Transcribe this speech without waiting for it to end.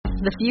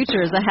The future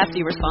is a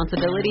hefty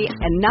responsibility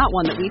and not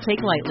one that we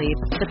take lightly.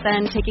 But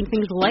then taking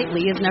things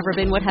lightly has never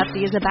been what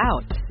Hefty is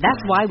about. That's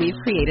why we've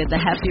created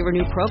the Hefty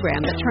Renew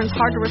program that turns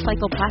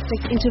hard-to-recycle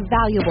plastics into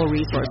valuable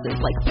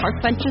resources like park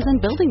benches and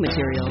building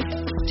materials.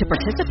 To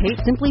participate,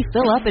 simply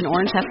fill up an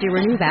orange Hefty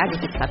Renew bag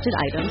with accepted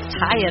items,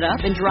 tie it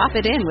up, and drop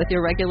it in with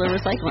your regular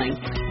recycling.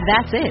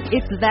 That's it.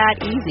 It's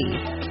that easy.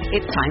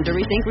 It's time to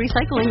rethink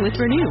recycling with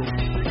Renew.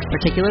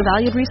 Particular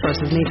valued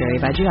resources may vary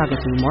by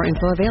geography. More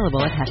info available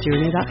at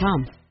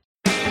heftyrenew.com.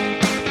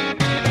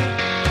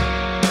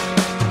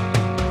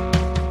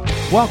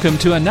 Welcome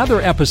to another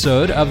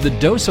episode of the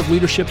Dose of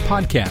Leadership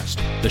podcast,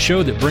 the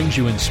show that brings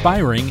you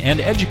inspiring and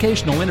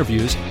educational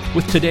interviews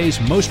with today's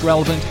most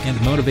relevant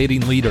and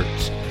motivating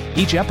leaders.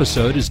 Each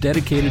episode is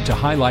dedicated to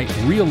highlight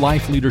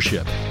real-life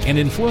leadership and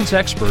influence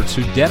experts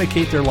who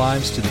dedicate their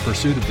lives to the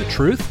pursuit of the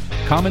truth,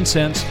 common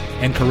sense,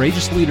 and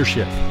courageous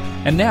leadership.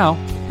 And now,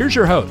 here's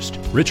your host,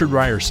 Richard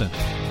Ryerson.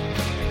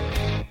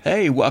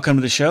 Hey, welcome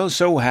to the show.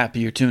 So happy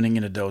you're tuning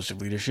in to Dose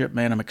of Leadership.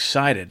 Man, I'm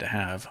excited to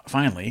have,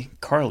 finally,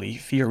 Carly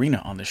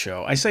Fiorina on the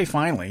show. I say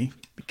finally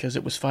because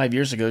it was 5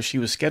 years ago. She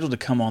was scheduled to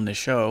come on this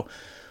show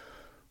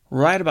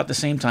right about the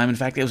same time. In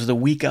fact, it was the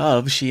week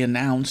of she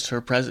announced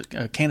her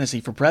candidacy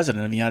for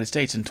president of the United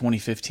States in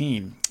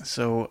 2015.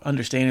 So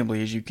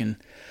understandably, as you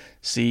can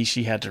see,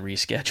 she had to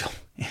reschedule.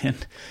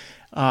 And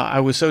I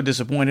was so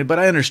disappointed, but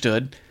I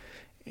understood.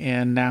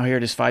 And now here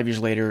it is 5 years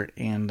later,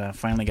 and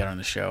finally got her on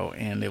the show.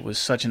 And it was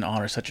such an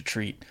honor, such a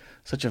treat,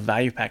 such a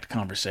value-packed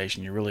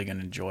conversation. You're really going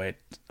to enjoy it.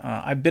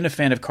 I've been a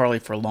fan of Carly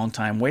for a long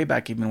time, way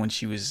back even when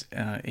she was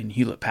in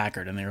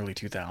Hewlett-Packard in the early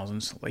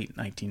 2000s, late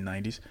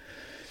 1990s.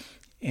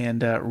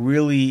 And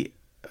really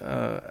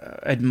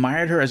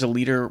admired her as a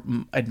leader,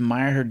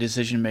 admired her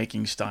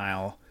decision-making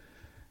style.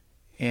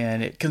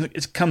 And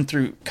it's comes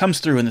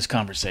through in this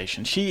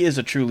conversation. She is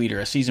a true leader,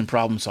 a seasoned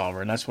problem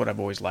solver, and that's what I've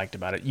always liked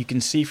about it. You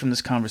can see from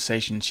this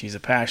conversation she's a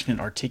passionate,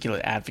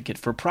 articulate advocate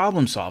for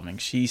problem solving.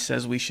 She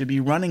says we should be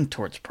running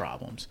towards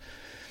problems.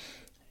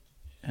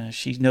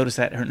 She noticed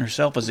that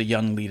herself as a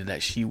young leader,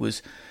 that she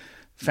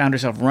found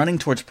herself running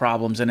towards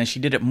problems, and as she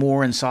did it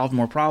more and solved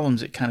more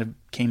problems, it kind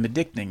of became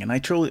addicting. And I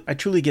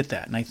truly get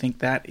that, and I think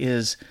that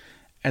is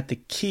at the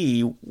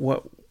key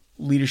what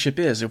leadership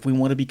is. If we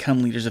want to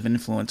become leaders of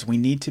influence, we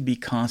need to be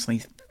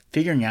constantly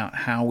figuring out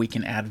how we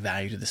can add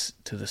value to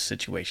this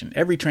situation.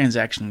 Every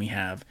transaction we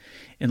have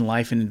in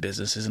life and in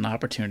business is an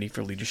opportunity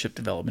for leadership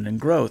development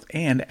and growth,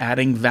 and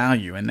adding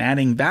value. And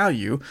adding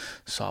value,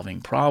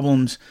 solving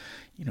problems,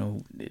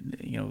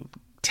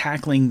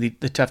 tackling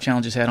the tough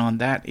challenges head on,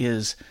 that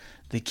is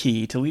the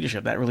key to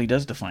leadership. That really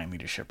does define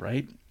leadership,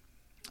 right?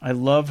 I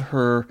love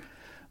her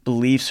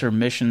beliefs, her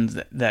missions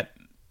that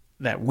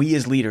we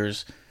as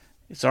leaders,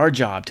 it's our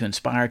job to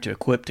inspire, to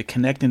equip, to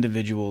connect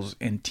individuals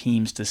and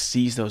teams to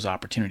seize those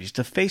opportunities,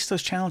 to face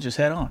those challenges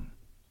head on.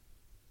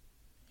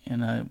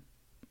 And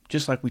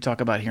just like we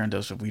talk about here in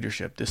Dose of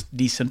Leadership, this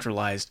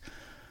decentralized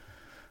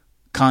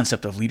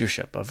concept of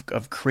leadership,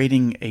 of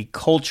creating a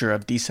culture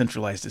of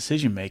decentralized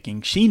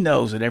decision-making, she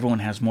knows that everyone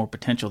has more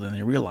potential than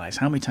they realize.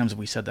 How many times have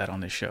we said that on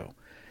this show?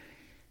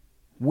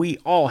 We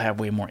all have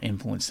way more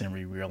influence than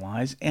we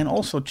realize, and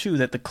also, too,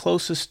 that the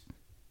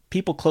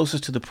people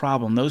closest to the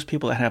problem, those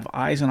people that have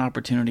eyes on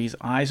opportunities,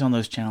 eyes on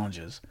those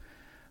challenges,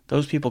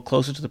 those people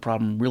closest to the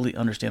problem really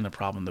understand the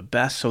problem the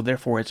best. So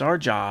therefore, it's our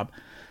job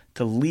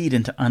to lead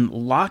and to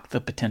unlock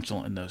the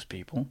potential in those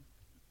people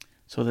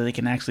so that they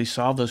can actually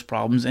solve those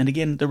problems. And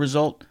again, the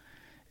result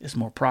is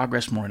more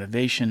progress, more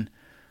innovation,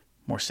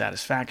 more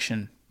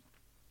satisfaction,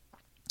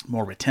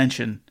 more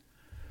retention,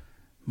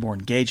 more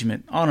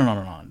engagement, on and on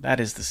and on. That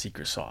is the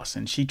secret sauce.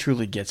 And she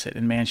truly gets it.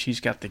 And man,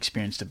 she's got the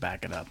experience to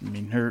back it up. I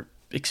mean, her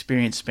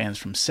experience spans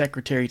from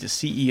secretary to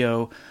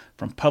CEO,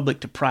 from public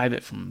to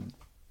private, from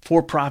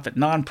for-profit,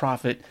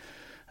 non-profit,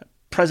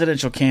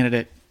 presidential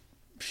candidate.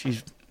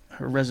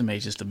 Her resume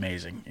is just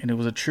amazing. And it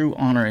was a true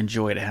honor and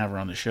joy to have her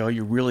on the show.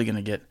 You're really going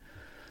to get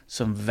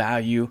some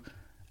value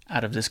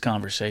out of this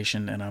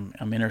conversation, and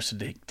I'm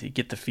interested to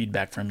get the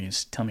feedback from you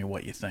and tell me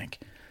what you think.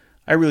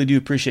 I really do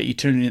appreciate you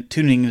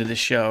tuning into this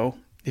show.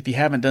 If you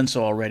haven't done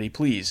so already,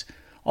 please,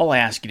 all I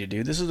ask you to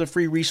do, this is a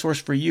free resource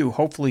for you.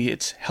 Hopefully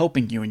it's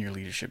helping you in your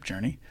leadership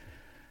journey.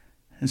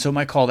 And so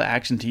my call to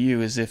action to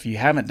you is, if you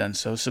haven't done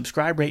so,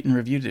 subscribe, rate, and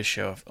review this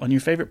show on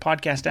your favorite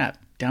podcast app.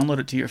 Download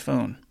it to your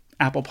phone.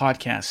 Apple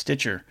Podcasts,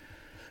 Stitcher,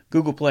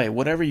 Google Play,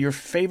 whatever your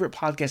favorite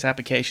podcast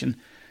application.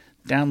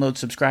 Download,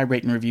 subscribe,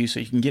 rate, and review so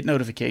you can get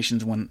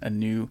notifications when a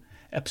new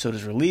episode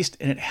is released.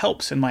 And it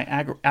helps in my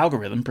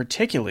algorithm,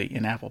 particularly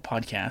in Apple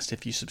Podcasts,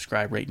 if you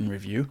subscribe, rate, and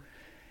review.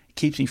 It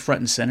keeps me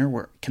front and center.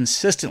 We're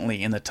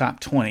consistently in the top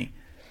 20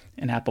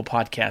 in Apple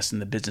Podcasts in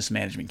the business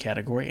management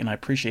category, and I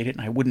appreciate it,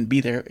 and I wouldn't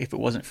be there if it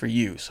wasn't for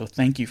you. So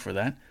thank you for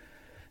that,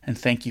 and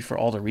thank you for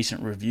all the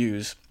recent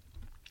reviews.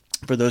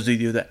 For those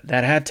of you that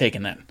had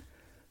taken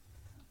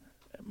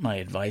my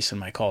advice and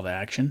my call to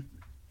action,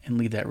 and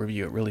leave that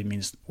review. It really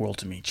means the world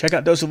to me. Check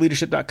out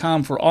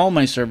doseofleadership.com for all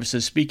my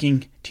services,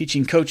 speaking,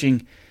 teaching,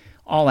 coaching,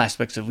 all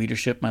aspects of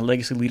leadership. My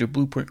Legacy Leader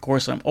Blueprint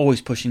course, I'm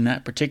always pushing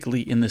that,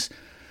 particularly in this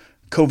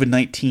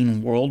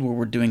COVID-19 world where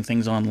we're doing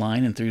things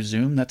online and through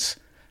Zoom. That's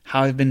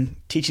how I've been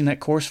teaching that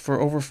course for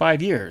over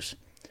 5 years.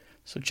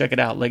 So check it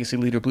out, Legacy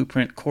Leader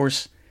Blueprint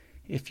course.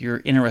 If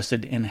you're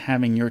interested in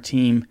having your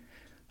team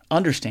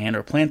understand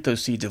or plant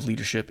those seeds of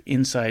leadership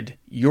inside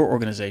your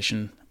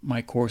organization,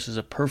 my course is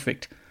a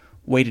perfect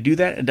way to do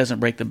that. It doesn't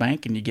break the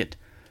bank, and you get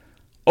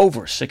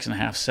over 6.5,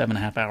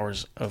 7.5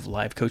 hours of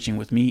live coaching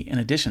with me, in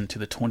addition to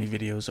the 20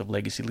 videos of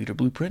Legacy Leader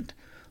Blueprint,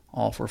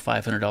 all for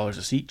 $500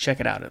 a seat. Check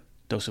it out at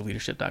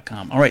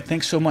doseofleadership.com. All right,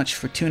 thanks so much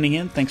for tuning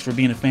in. Thanks for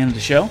being a fan of the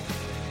show.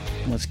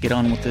 Let's get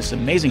on with this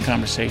amazing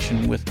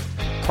conversation with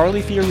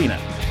Carly Fiorina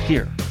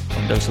here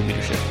on Dose of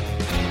Leadership.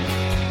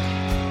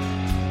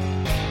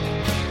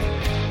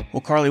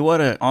 Well, Carly,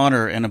 what an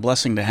honor and a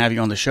blessing to have you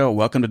on the show.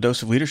 Welcome to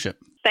Dose of Leadership.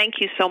 Thank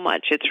you so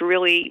much. It's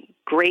really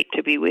great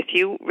to be with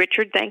you.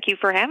 Richard, thank you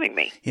for having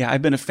me. Yeah,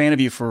 I've been a fan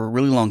of you for a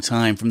really long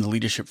time from the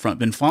leadership front.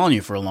 Been following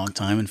you for a long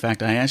time. In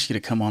fact, I asked you to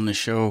come on the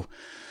show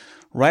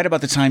right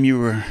about the time you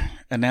were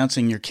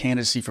announcing your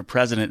candidacy for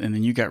president, and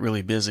then you got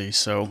really busy.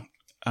 So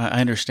I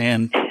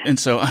understand. And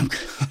so I'm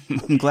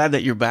glad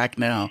that you're back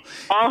now.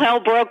 All hell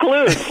broke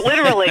loose,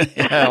 literally.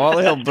 Yeah, all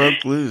hell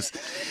broke loose.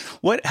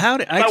 But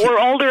we're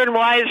older and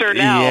wiser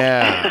now.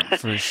 Yeah,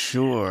 for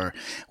sure.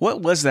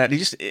 What was that?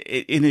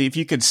 If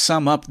you could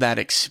sum up that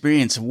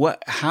experience,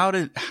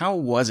 how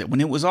was it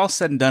when it was all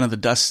said and done and the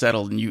dust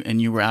settled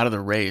and you were out of the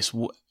race?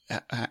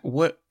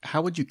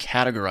 How would you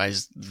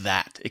categorize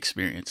that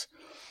experience?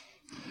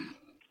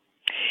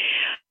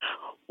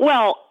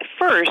 Well,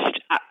 first,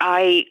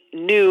 I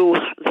knew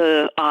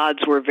the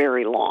odds were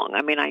very long.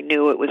 I mean, I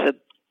knew it was a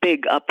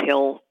big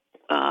uphill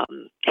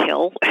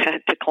hill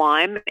to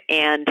climb,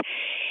 and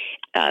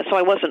so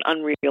I wasn't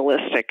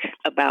unrealistic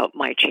about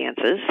my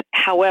chances.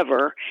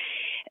 However,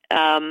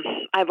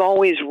 I've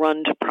always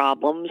run to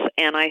problems,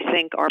 and I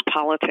think our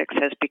politics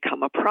has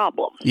become a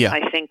problem. Yeah.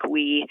 I think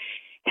we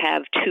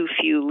have too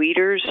few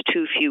leaders,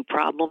 too few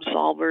problem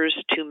solvers,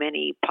 too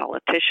many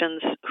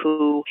politicians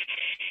who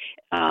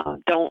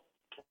don't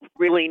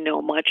really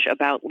know much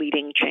about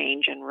leading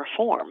change and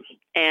reform.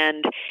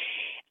 And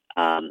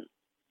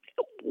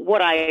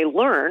what I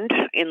learned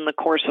in the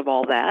course of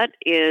all that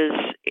is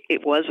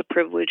it was a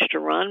privilege to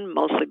run,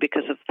 mostly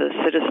because of the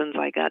citizens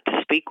I got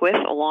to speak with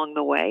along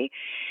the way.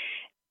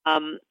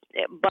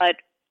 But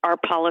our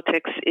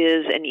politics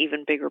is an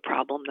even bigger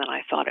problem than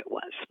I thought it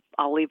was.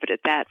 I'll leave it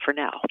at that for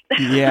now.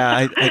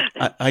 Yeah,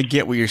 I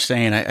get what you're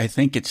saying. I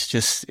think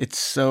it's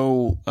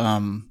so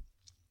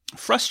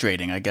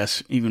frustrating, I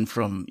guess, even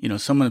from,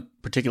 someone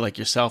particular like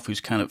yourself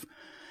who's kind of,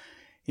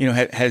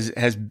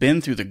 has been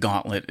through the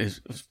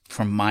gauntlet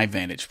from my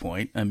vantage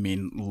point. I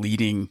mean,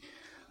 leading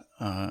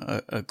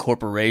a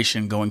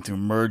corporation, going through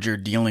merger,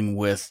 dealing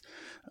with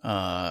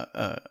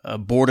a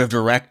board of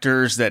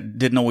directors that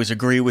didn't always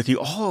agree with you.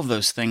 All of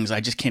those things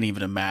I just can't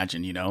even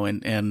imagine,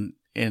 and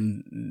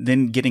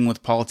then getting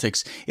with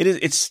politics.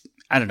 It's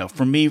I don't know,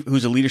 for me,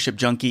 who's a leadership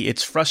junkie,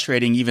 it's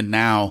frustrating even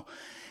now.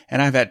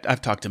 And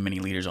I've talked to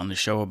many leaders on the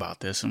show about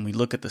this, and we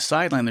look at the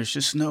sideline, there's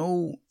just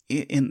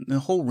in the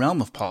whole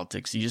realm of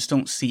politics, you just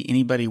don't see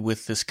anybody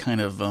with this kind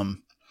of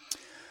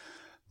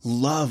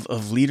love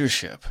of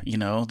leadership.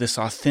 This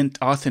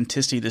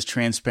authenticity, this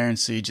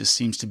transparency just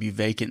seems to be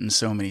vacant in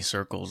so many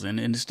circles, and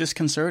it's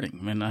disconcerting.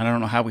 I mean, I don't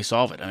know how we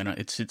solve it. I mean,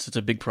 it's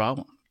a big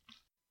problem.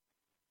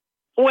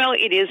 Well,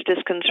 it is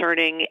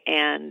disconcerting,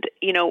 and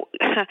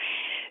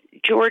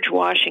George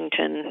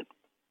Washington,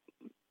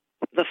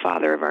 the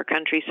father of our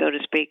country, so to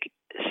speak,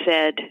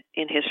 said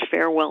in his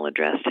farewell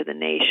address to the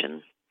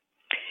nation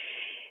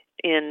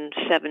in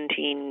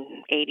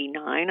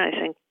 1789, I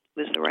think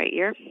was the right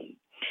year.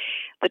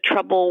 The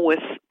trouble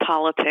with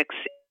politics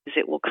is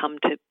it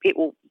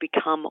will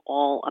become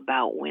all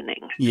about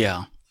winning.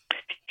 Yeah.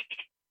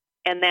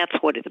 And that's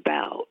what it's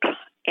about.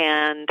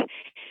 And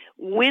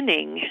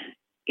winning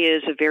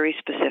is a very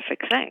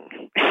specific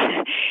thing.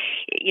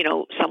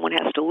 Someone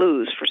has to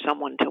lose for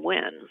someone to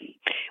win.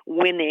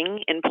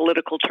 Winning, in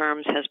political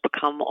terms, has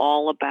become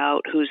all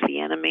about who's the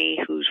enemy,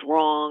 who's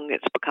wrong.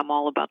 It's become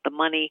all about the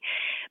money.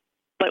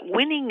 But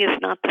winning is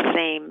not the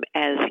same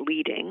as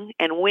leading,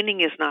 and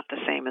winning is not the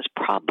same as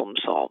problem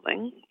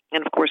solving.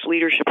 And, of course,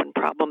 leadership and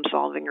problem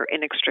solving are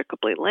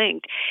inextricably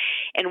linked.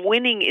 And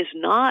winning is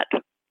not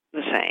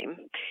the same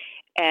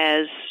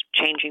as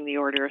changing the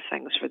order of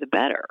things for the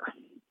better.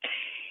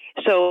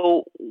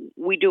 So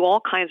we do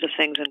all kinds of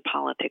things in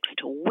politics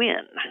to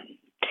win,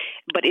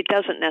 but it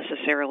doesn't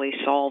necessarily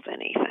solve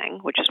anything,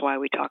 which is why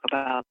we talk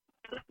about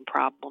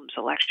problems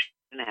election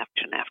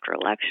after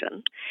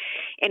election.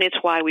 And it's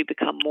why we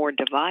become more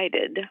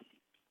divided,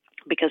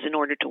 because in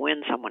order to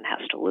win, someone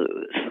has to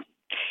lose.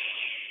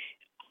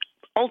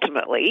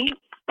 Ultimately,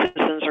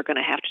 citizens are going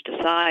to have to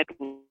decide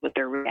what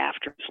they're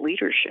after is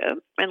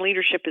leadership, and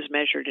leadership is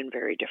measured in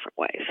very different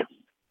ways.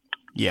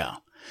 Yeah.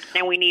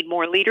 And we need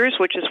more leaders,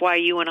 which is why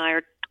you and I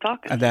are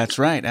talking. That's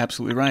right.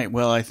 Absolutely right.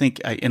 Well, I think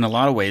in a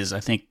lot of ways, I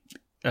think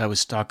I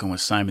was talking with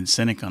Simon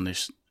Sinek on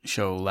this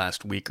show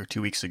last week or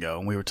 2 weeks ago,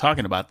 and we were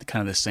talking about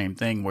the same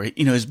thing. Where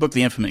his book,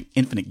 The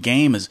Infinite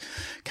Game, is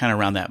kind of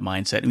around that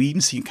mindset, and we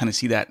even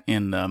see that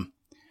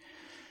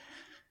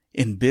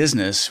in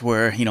business,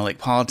 where like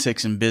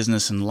politics and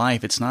business and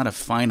life, it's not a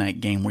finite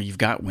game where you've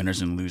got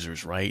winners and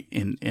losers, right?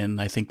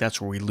 And I think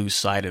that's where we lose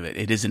sight of it.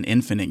 It is an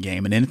infinite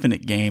game in an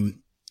infinite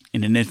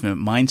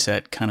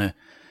mindset,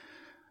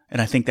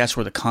 and I think that's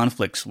where the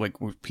conflicts,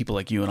 like with people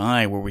like you and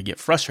I, where we get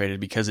frustrated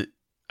because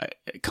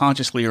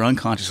consciously or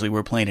unconsciously,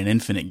 we're playing an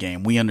infinite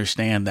game. We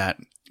understand that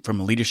from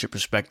a leadership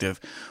perspective,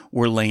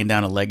 we're laying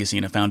down a legacy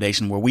and a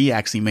foundation where we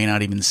actually may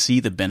not even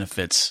see the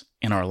benefits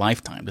in our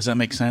lifetime. Does that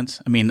make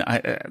sense? I mean,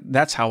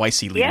 that's how I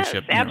see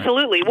leadership. Yes,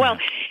 absolutely. Well,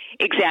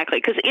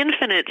 exactly, because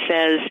infinite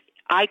says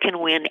I can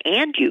win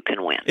and you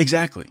can win.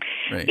 Exactly.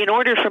 Right. In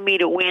order for me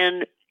to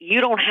win,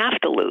 you don't have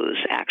to lose,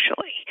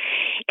 actually.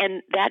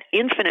 And that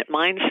infinite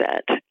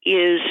mindset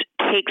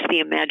takes the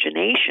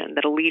imagination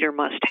that a leader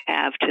must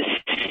have to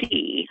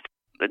see.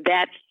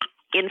 That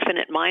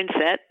infinite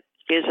mindset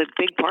is a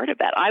big part of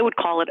that. I would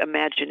call it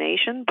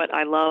imagination, but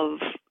I love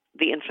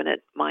the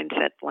infinite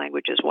mindset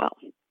language as well.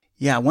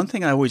 Yeah, one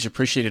thing I always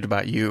appreciated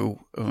about you,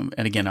 and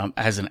again,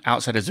 as an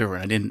outside observer,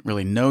 I didn't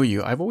really know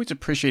you, I've always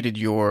appreciated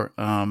you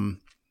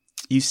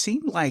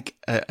seem like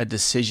a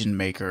decision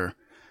maker,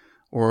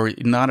 or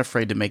not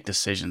afraid to make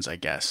decisions, I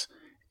guess.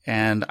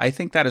 And I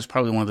think that is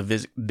probably one of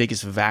the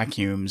biggest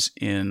vacuums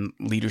in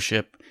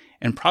leadership,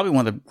 and probably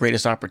one of the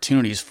greatest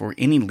opportunities for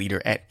any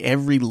leader at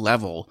every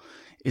level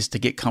is to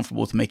get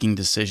comfortable with making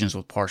decisions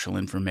with partial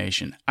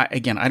information. I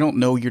don't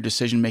know your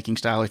decision-making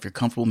style, if you're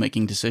comfortable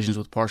making decisions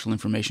with partial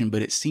information,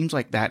 but it seems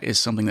like that is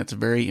something that's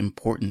very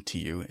important to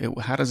you.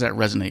 How does that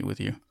resonate with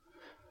you?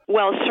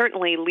 Well,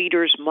 certainly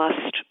leaders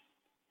must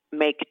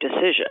make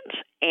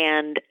decisions,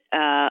 and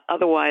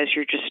otherwise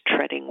you're just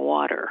treading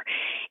water.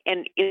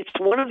 And it's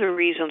one of the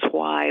reasons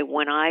why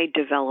when I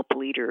develop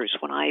leaders,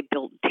 when I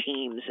build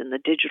teams in the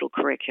digital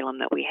curriculum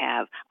that we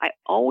have, I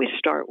always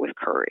start with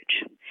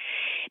courage,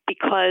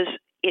 because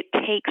it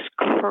takes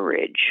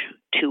courage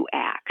to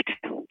act.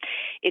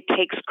 It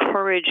takes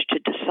courage to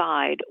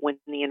decide when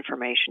the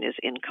information is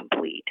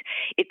incomplete.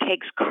 It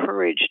takes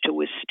courage to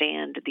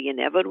withstand the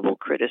inevitable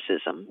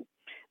criticism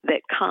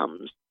that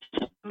comes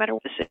no matter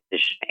what decision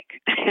you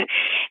make.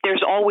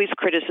 There's always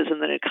criticism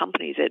that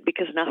accompanies it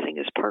because nothing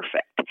is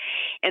perfect.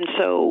 And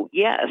so,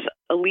 yes,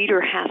 a leader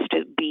has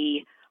to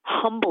be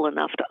humble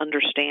enough to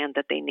understand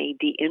that they need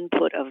the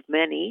input of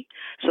many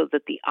so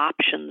that the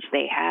options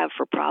they have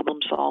for problem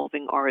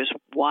solving are as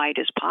wide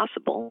as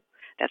possible.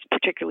 That's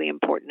particularly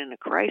important in a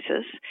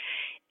crisis.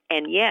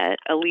 And yet,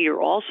 a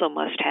leader also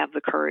must have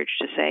the courage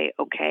to say,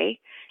 okay,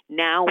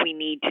 now we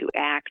need to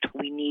act,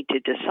 we need to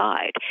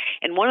decide.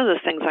 And one of the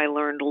things I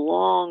learned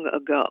long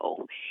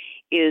ago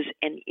is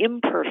an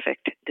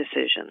imperfect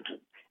decision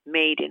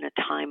made in a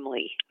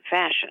timely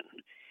fashion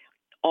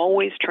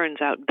always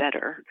turns out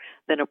better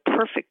than a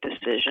perfect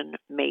decision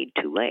made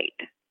too late.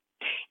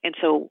 And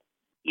so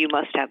you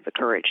must have the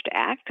courage to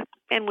act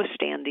and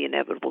withstand the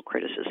inevitable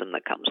criticism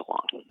that comes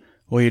along.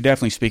 Well, you're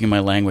definitely speaking my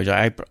language.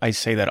 I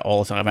say that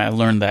all the time. I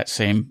learned that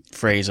same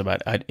phrase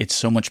about it's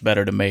so much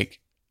better to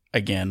make,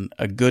 again,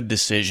 a good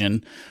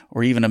decision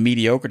or even a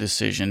mediocre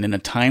decision in a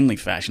timely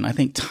fashion. I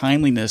think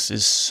timeliness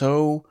is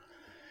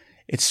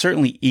it's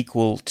certainly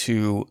equal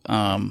to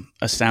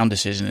a sound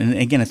decision. And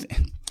again,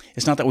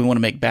 it's not that we want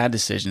to make bad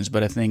decisions,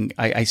 but I think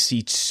I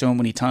see so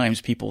many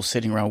times people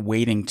sitting around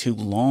waiting too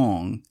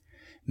long,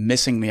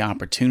 missing the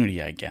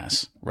opportunity, I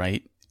guess,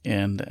 right?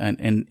 And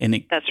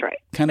it that's right.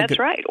 That's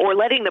right. Or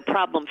letting the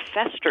problem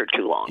fester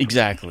too long.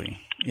 Exactly.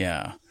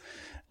 Yeah.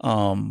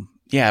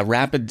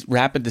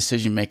 Rapid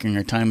decision making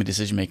or timely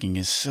decision making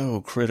is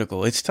so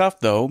critical. It's tough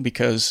though,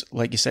 because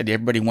like you said,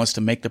 everybody wants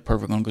to make the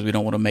perfect one because we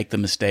don't want to make the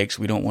mistakes.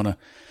 We don't want to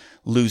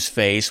lose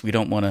face. We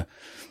don't want to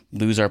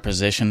lose our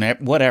position,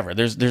 whatever.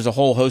 There's a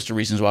whole host of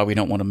reasons why we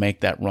don't want to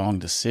make that wrong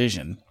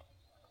decision.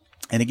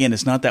 And again,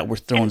 it's not that we're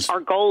throwing. And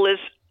our goal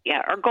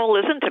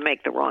isn't to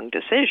make the wrong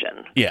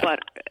decision. Yeah. But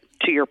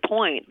to your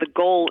point, the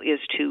goal is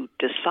to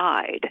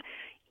decide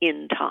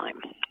in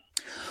time.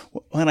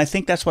 Well, and I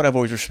think that's what I've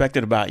always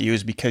respected about you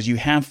is because you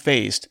have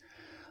faced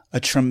a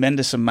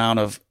tremendous amount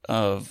of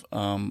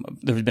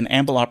there's been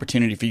ample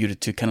opportunity for you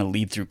to kind of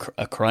lead through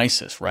a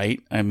crisis, right?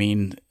 I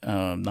mean,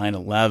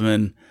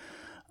 9/11.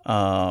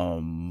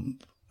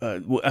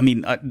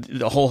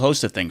 The whole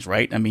host of things,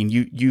 right? I mean,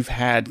 you've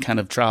had kind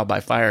of trial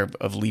by fire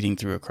of leading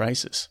through a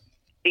crisis.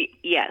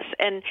 Yes,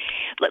 and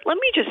let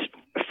me just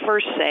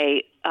first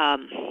say,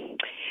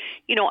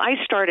 I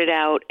started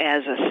out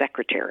as a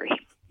secretary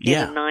in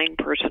a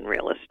 9-person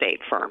real estate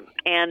firm.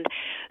 And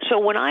so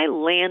when I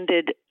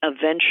landed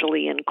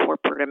eventually in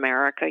corporate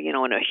America, in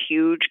a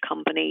huge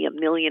company, 1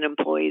 million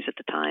employees at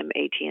the time,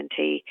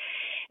 AT&T,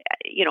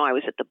 I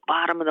was at the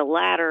bottom of the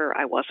ladder.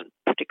 I wasn't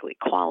particularly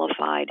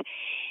qualified.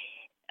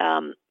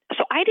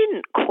 So I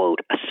didn't, quote,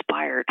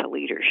 aspire to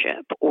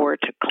leadership or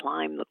to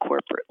climb the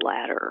corporate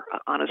ladder.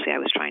 Honestly, I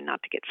was trying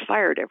not to get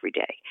fired every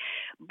day.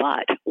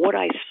 But what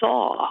I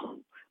saw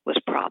was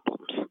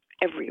problems.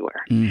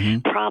 everywhere.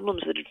 Mm-hmm.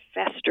 Problems that had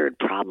festered,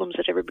 problems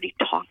that everybody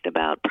talked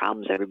about,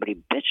 problems everybody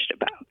bitched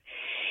about.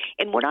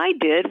 And what I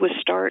did was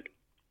start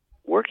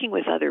working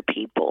with other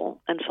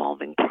people and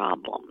solving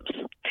problems.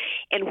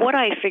 And what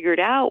I figured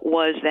out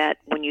was that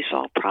when you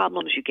solve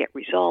problems, you get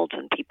results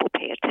and people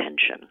pay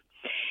attention.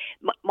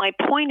 My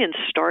point in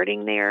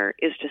starting there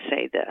is to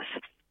say this.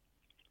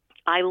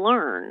 I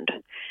learned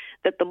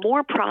that the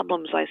more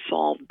problems I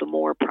solved, the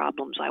more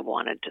problems I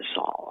wanted to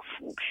solve.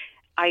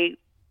 I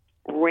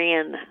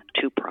ran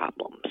to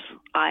problems.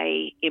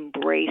 I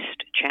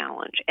embraced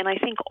challenge. And I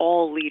think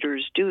all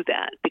leaders do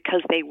that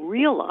because they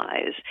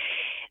realize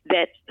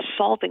that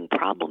solving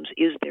problems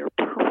is their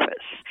purpose.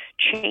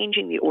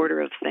 Changing the order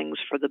of things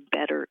for the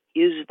better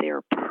is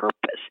their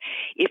purpose.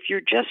 If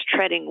you're just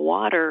treading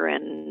water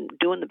and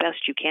doing the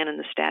best you can in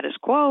the status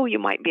quo, you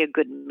might be a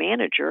good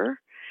manager,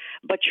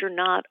 but you're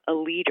not a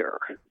leader.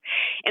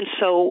 And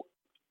so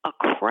a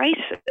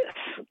crisis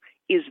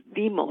is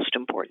the most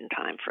important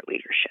time for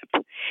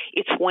leadership.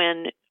 It's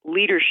when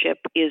leadership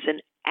is an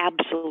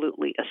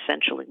absolutely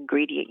essential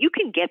ingredient. You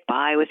can get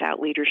by without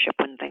leadership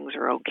when things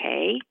are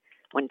okay,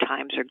 when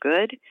times are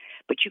good,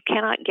 but you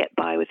cannot get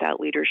by without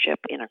leadership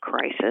in a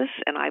crisis,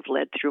 and I've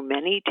led through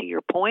many, to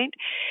your point.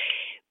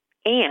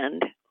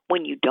 And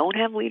when you don't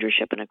have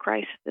leadership in a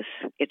crisis,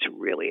 it's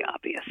really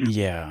obvious.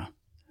 Yeah,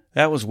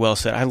 that was well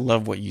said. I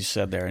love what you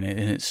said there, and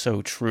it's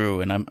so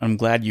true. And I'm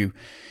glad you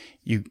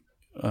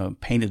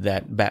painted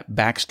that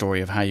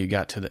backstory of how you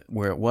got to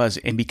where it was,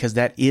 and because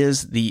that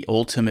is the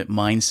ultimate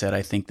mindset.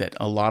 I think that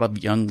a lot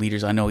of young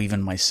leaders, I know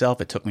even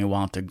myself, it took me a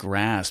while to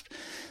grasp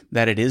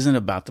that it isn't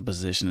about the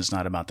position, it's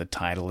not about the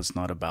title, it's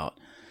not about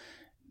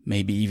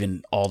maybe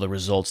even all the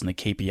results and the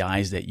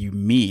KPIs that you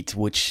meet,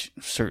 which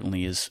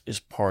certainly is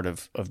part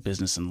of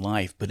business and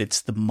life, but it's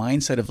the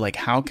mindset of like,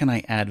 how can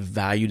I add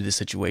value to the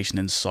situation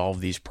and solve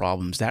these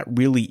problems? That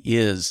really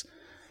is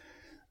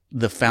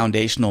the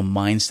foundational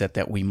mindset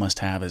that we must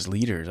have as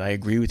leaders. I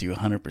agree with you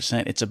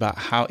 100%. It's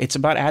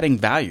about adding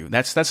value.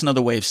 That's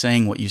another way of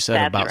saying what you said.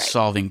 That's about right.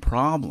 Solving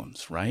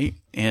problems, right?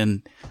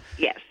 And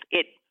yes,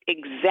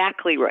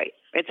 exactly right.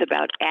 It's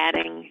about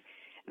adding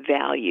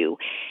value.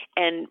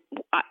 And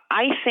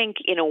I think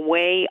in a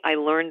way I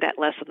learned that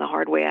lesson the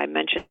hard way. I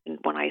mentioned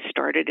when I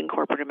started in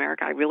corporate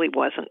America, I really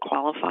wasn't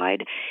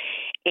qualified.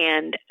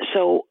 And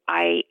so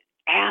I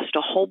asked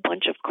a whole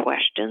bunch of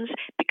questions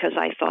because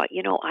I thought,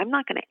 I'm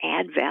not going to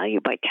add value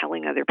by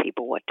telling other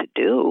people what to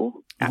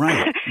do.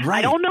 Right.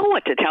 I don't know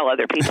what to tell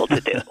other people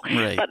to do.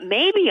 Right. But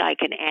maybe I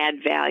can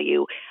add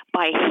value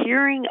by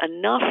hearing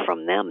enough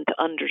from them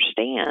to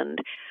understand,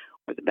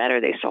 for the better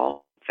they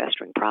solve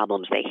festering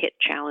problems, they hit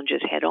challenges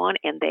head on,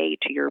 and they,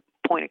 to your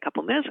point a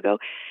couple minutes ago,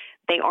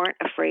 they aren't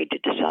afraid to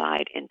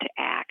decide and to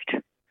act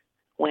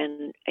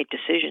when a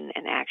decision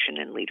and action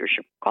and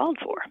leadership called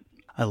for.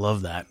 I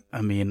love that.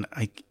 I mean,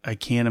 I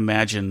can't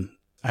imagine.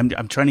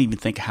 I'm trying to even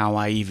think how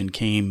I even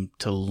came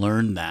to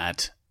learn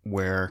that,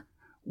 where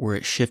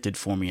it shifted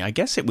for me. I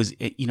guess it was,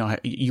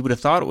 you would have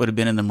thought it would have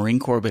been in the Marine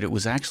Corps, but it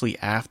was actually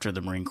after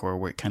the Marine Corps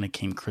where it kind of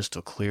came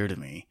crystal clear to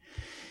me.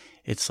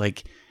 It's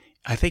like,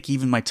 I think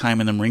even my time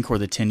in the Marine Corps,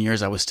 the 10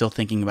 years, I was still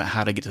thinking about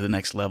how to get to the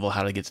next level,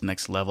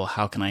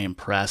 how can I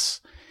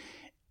impress?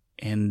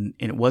 And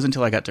it wasn't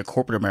until I got to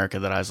corporate America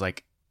that I was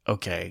like,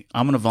 okay,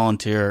 I'm going to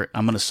volunteer.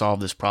 I'm going to solve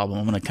this problem.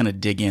 I'm going to kind of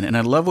dig in. And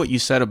I love what you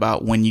said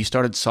about when you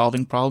started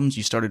solving problems,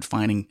 you started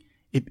finding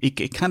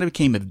it kind of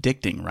became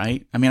addicting,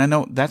 right? I mean, I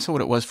know that's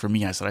what it was for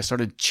me. I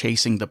started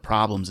chasing the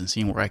problems and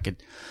seeing where I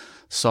could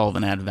solve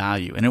and add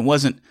value. And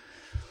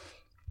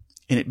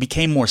it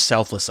became more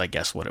selfless, I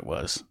guess, what it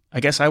was. I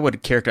guess I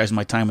would characterize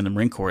my time in the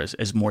Marine Corps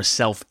as more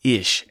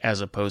selfish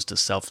as opposed to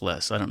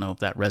selfless. I don't know if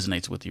that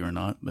resonates with you or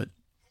not, but.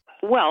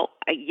 Well,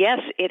 yes,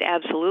 it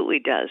absolutely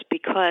does,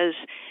 because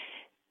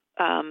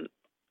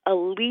a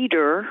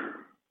leader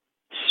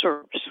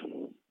serves.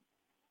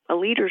 A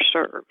leader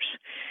serves.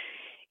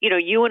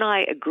 You and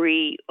I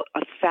agree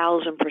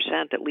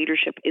 1,000% that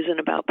leadership isn't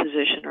about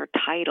position or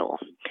title.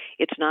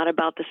 It's not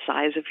about the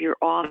size of your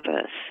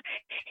office.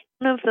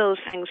 None of those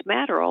things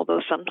matter,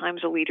 although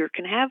sometimes a leader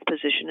can have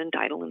position and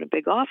title in a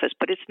big office,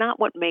 but it's not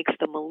what makes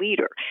them a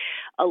leader.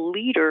 A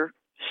leader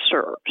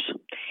serves.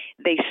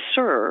 They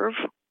serve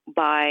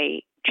by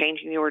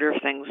changing the order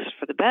of things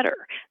for the better.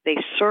 They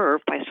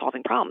serve by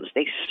solving problems.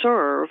 They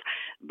serve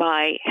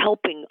by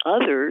helping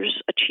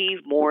others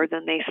achieve more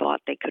than they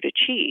thought they could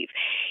achieve.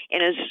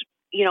 And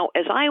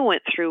as I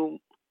went through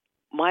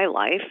my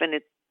life, and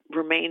it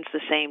remains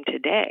the same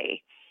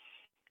today,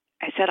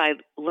 I said I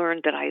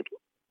learned that I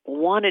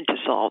wanted to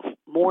solve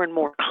more and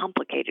more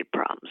complicated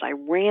problems. I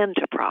ran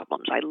to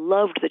problems. I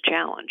loved the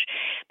challenge.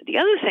 But the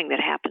other thing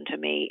that happened to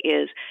me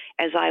is,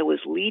 as I was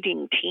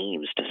leading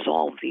teams to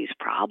solve these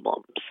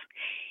problems,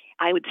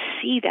 I would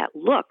see that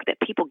look that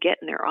people get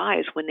in their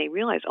eyes when they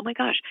realize, oh my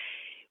gosh,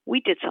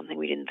 we did something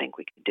we didn't think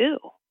we could do.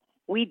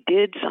 We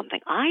did something.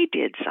 I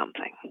did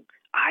something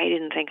I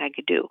didn't think I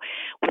could do.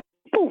 When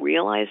people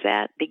realize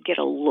that, they get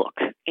a look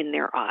in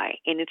their eye,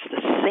 and it's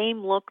the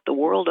same look the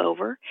world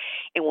over.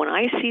 And when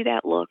I see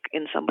that look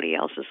in somebody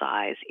else's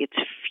eyes, it's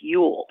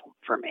fuel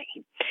for me.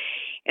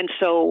 And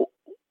so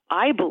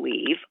I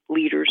believe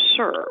leaders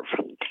serve.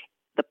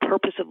 The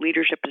purpose of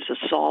leadership is to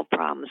solve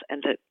problems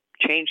and to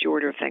change the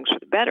order of things for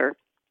the better.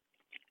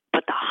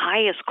 But the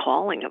highest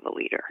calling of a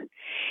leader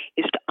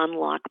is to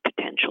unlock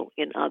potential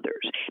in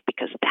others,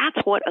 because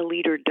that's what a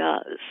leader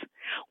does.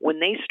 When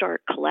they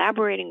start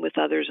collaborating with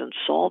others and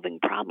solving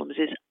problems,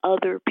 is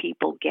other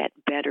people get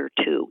better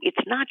too.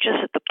 It's not just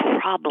that the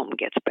problem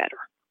gets better.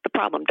 The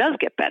problem does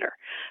get better.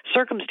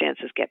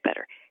 Circumstances get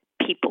better.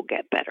 People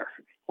get better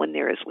when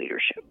there is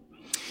leadership.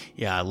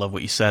 Yeah, I love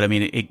what you said. I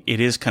mean, it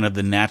is kind of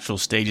the natural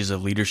stages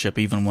of leadership.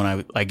 Even when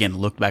I, again,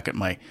 looked back at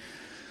my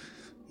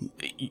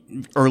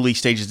early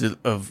stages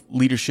of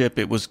leadership,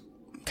 it was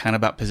kind of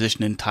about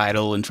position and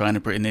title and trying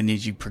to, and then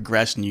as you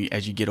progress and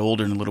as you get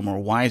older and a little more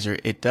wiser,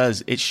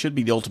 it should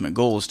be the ultimate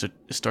goal is to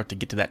start to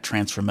get to that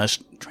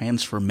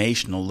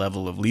transformational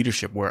level of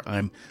leadership where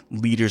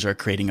leaders are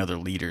creating other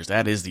leaders.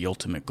 That is the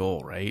ultimate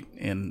goal, right?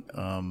 And,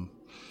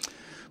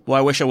 well,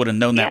 I wish I would have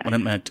known that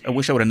I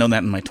wish I would have known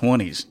that in my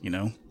 20s,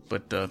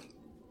 but,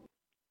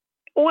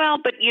 well,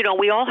 but,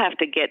 we all have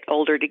to get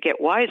older to get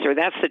wiser.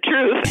 That's the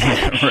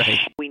truth. Right.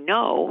 We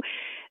know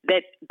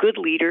that good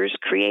leaders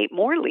create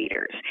more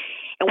leaders.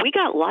 And we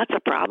got lots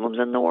of problems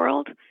in the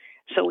world,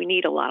 so we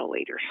need a lot of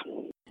leaders.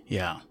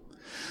 Yeah.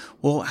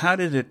 Well, how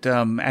did it,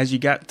 as you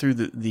got through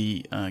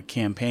the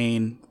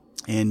campaign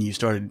and you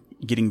started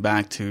getting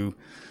back to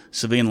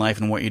civilian life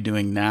and what you're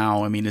doing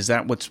now, I mean, is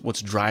that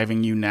what's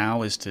driving you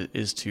now, is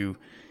to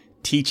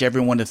teach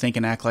everyone to think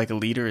and act like a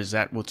leader? Is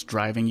that what's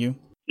driving you?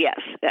 Yes,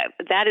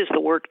 that is the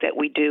work that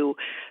we do,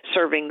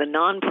 serving the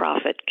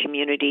nonprofit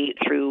community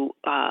through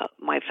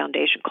my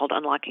foundation called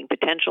Unlocking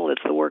Potential.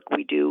 It's the work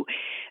we do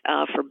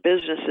for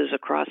businesses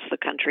across the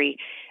country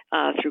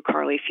through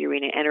Carly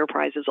Fiorina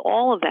Enterprises.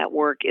 All of that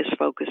work is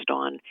focused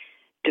on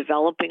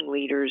developing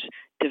leaders,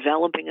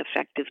 developing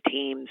effective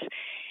teams,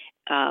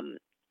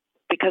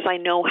 because I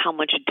know how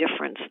much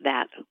difference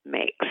that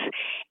makes.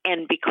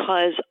 And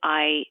because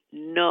I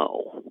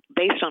know,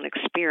 based on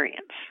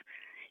experience,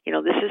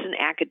 this isn't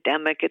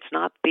academic, it's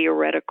not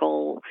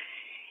theoretical.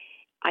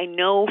 I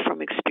know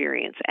from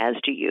experience, as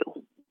do you,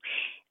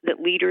 that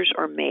leaders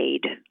are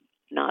made,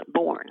 not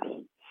born.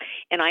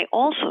 And I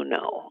also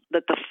know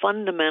that the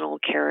fundamental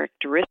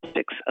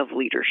characteristics of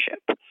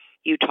leadership,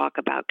 you talk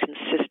about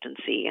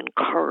consistency and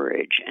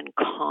courage and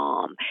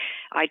calm.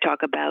 I talk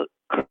about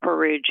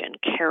courage and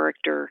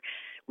character,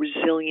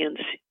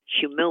 resilience,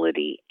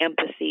 humility,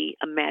 empathy,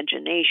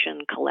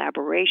 imagination,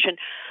 collaboration.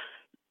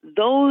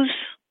 Those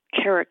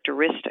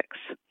characteristics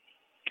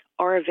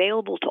are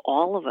available to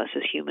all of us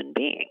as human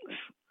beings.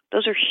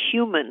 Those are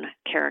human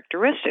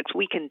characteristics.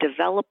 We can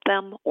develop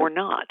them or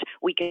not.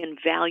 We can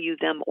value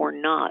them or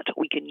not.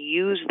 We can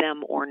use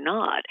them or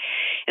not.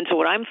 And so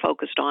what I'm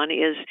focused on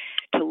is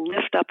to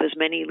lift up as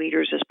many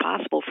leaders as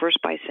possible, first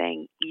by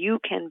saying, you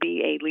can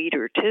be a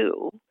leader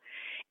too,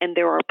 and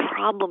there are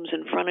problems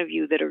in front of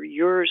you that are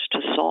yours to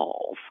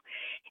solve.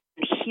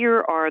 And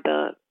here are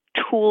the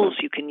tools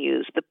you can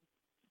use, the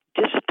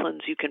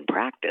disciplines you can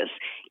practice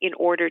in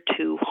order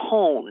to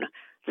hone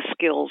the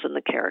skills and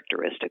the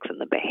characteristics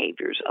and the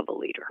behaviors of a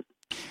leader.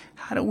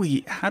 How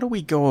do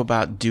we go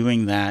about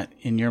doing that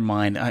in your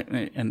mind?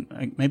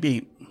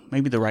 Maybe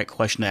the right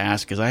question to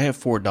ask is, I have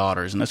 4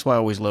 daughters, and that's why I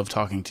always love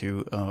talking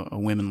to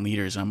women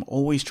leaders. I'm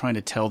always trying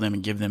to tell them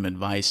and give them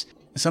advice.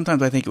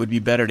 Sometimes I think it would be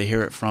better to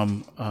hear it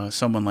from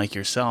someone like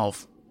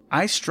yourself.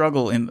 I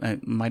struggle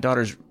in my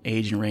daughter's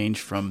age and range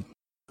from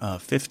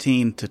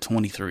 15 to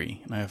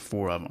 23, and I have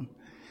 4 of them.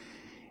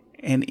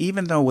 And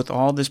even though with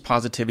all this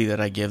positivity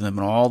that I give them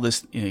and all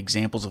this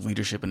examples of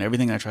leadership and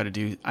everything I try to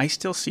do, I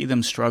still see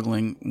them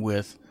struggling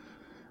with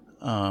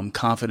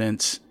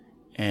confidence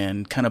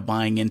and kind of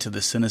buying into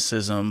the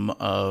cynicism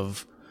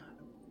of,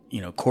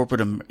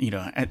 corporate,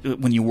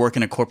 when you work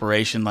in a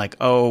corporation, like,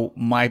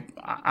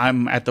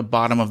 I'm at the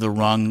bottom of the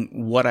rung.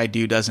 What I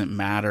do doesn't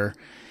matter.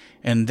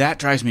 And that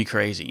drives me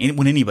crazy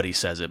when anybody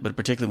says it, but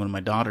particularly when my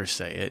daughters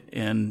say it.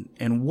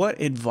 And what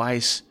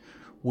advice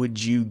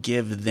would you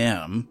give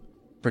them,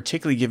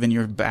 particularly given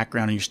your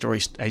background and your story,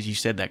 as you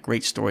said, that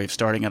great story of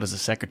starting out as a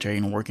secretary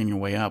and working your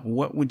way up?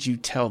 What would you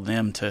tell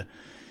them to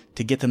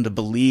get them to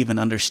believe and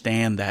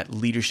understand that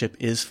leadership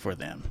is for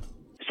them?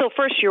 So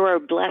first, you're a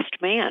blessed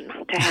man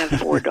to have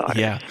 4 daughters.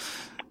 Yeah.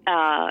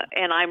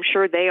 And I'm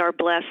sure they are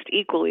blessed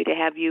equally to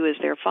have you as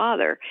their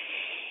father.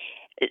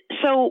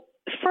 So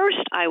first,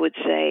 I would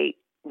say,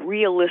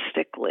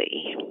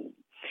 realistically,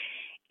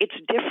 it's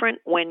different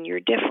when you're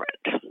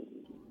different.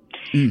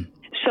 Mm.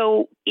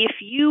 So if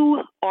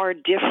you are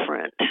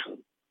different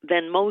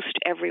than most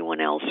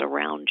everyone else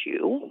around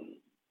you,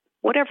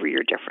 whatever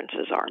your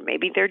differences are,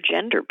 maybe they're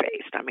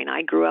gender-based. I mean,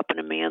 I grew up in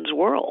a man's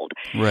world.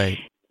 Right.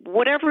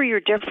 Whatever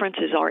your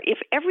differences are, if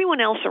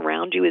everyone else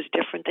around you is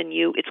different than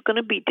you, it's going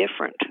to be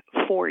different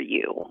for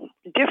you.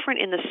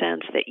 Different in the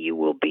sense that you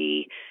will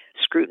be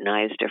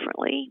scrutinized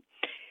differently,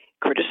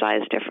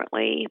 criticized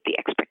differently. The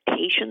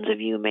expectations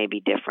of you may be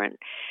different.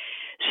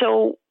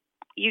 So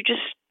you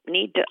just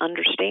need to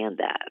understand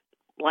that.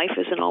 Life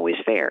isn't always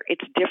fair.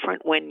 It's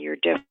different when you're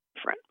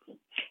different.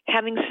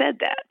 Having said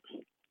that,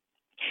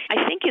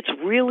 I think it's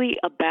really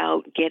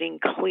about getting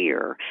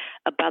clear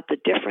about the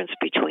difference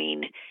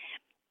between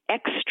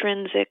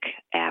extrinsic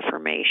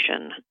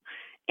affirmation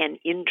and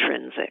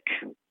intrinsic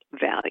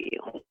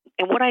value.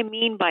 And what I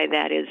mean by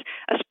that is,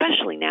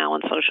 especially now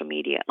on social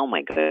media, oh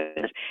my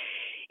goodness,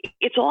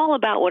 it's all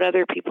about what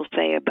other people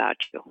say about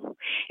you.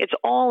 It's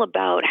all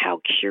about how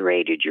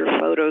curated your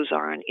photos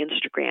are on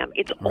Instagram.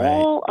 It's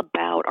all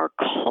about our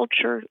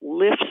culture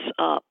lifts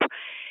up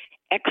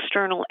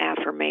external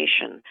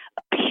affirmation,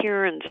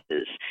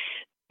 appearances.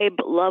 They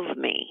love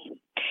me.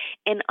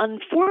 And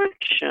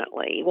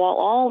unfortunately, while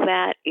all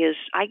that is,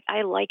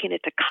 I liken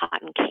it to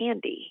cotton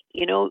candy.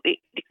 You know, it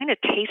kind of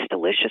tastes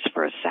delicious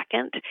for a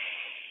second,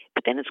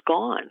 but then it's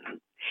gone.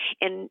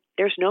 And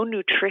there's no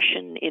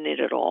nutrition in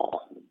it at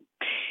all.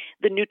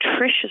 The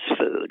nutritious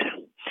food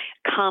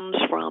comes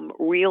from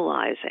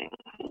realizing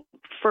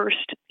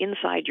first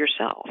inside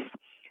yourself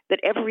that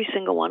every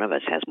single one of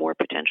us has more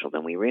potential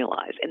than we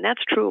realize. And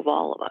that's true of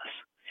all of us.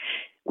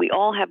 We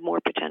all have more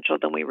potential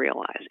than we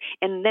realize.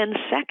 And then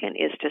second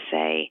is to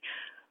say,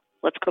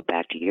 let's go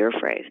back to your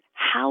phrase,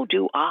 how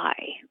do I,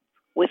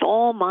 with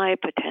all my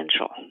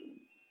potential,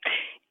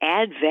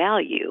 add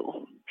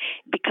value?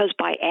 Because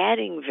by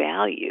adding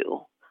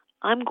value,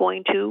 I'm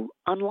going to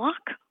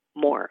unlock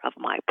more of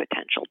my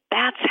potential.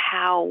 That's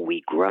how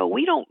we grow.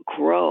 We don't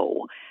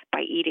grow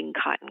by eating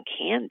cotton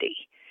candy.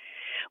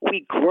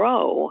 We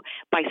grow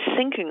by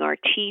sinking our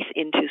teeth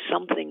into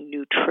something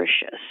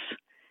nutritious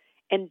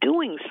and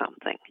doing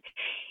something.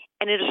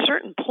 And at a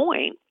certain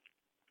point,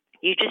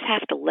 you just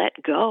have to let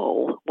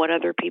go what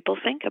other people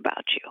think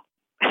about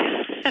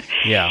you.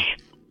 Yeah.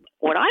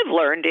 What I've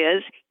learned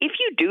is if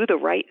you do the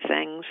right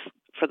things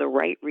for the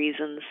right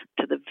reasons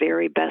to the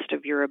very best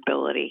of your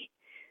ability,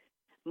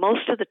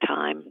 most of the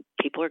time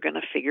people are going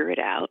to figure it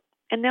out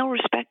and they'll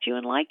respect you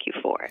and like you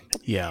for it.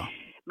 Yeah.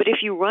 But if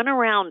you run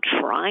around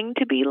trying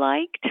to be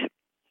liked,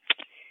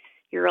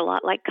 you're a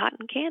lot like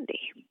cotton candy.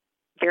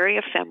 Very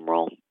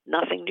ephemeral,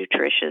 nothing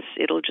nutritious.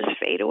 It'll just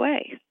fade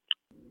away.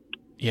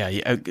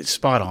 Yeah,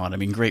 spot on. I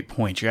mean, great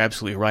point. You're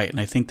absolutely right. And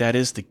I think that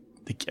is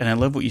and I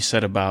love what you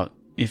said about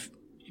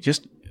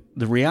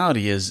the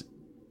reality is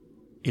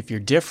if you're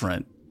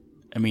different,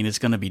 I mean, it's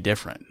going to be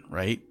different,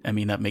 right? I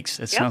mean,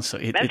 sounds so,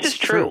 that's it's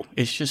just true.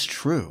 It's just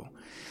true.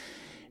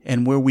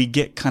 And where we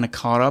get kind of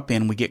caught up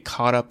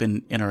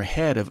in our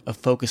head of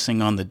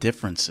focusing on the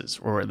differences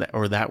or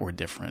that we're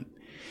different.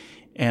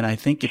 And I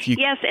think if you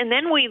and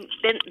then we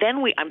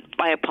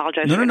I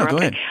apologize. No, go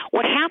ahead.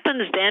 What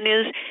happens then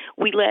is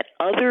we let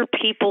other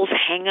people's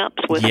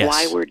hang-ups with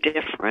why we're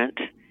different,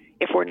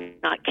 if we're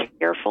not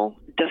careful,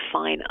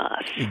 define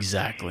us.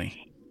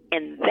 Exactly.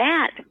 And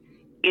that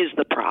is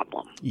the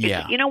problem.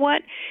 Yeah. You know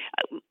what?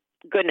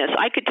 Goodness,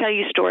 I could tell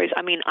you stories.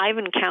 I mean, I've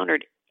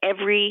encountered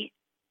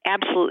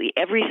absolutely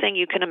everything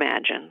you can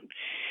imagine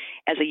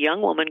as a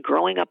young woman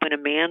growing up in a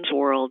man's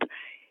world,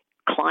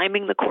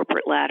 climbing the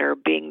corporate ladder,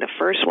 being the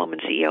first woman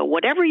CEO,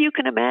 whatever you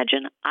can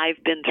imagine,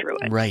 I've been through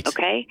it. Right.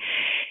 Okay?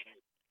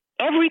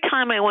 Every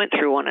time I went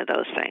through one of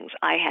those things,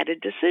 I had a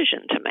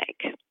decision to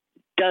make.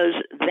 Does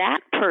that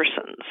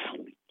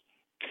person's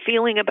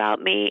feeling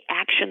about me,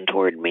 action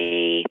toward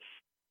me,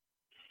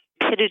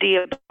 stupidity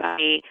about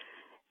me,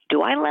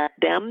 do I let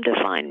them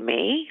define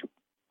me,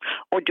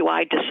 or do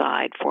I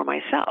decide for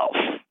myself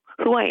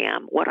who I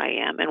am, what I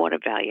am, and what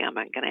value am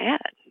I going to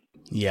add?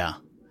 Yeah.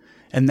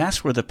 And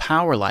that's where the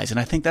power lies. And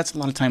I think that's a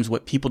lot of times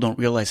what people don't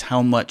realize,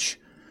 how much,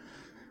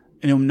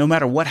 no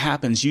matter what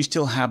happens, you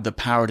still have the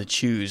power to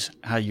choose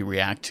how you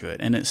react to it.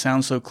 And it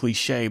sounds so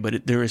cliche,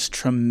 but there is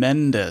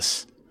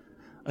tremendous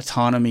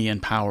autonomy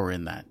and power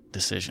in that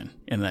decision,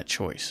 in that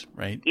choice,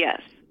 right?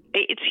 Yes.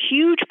 It's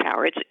huge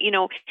power. It's,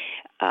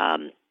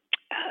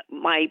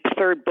 my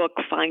third book,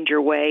 Find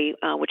Your Way,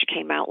 which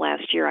came out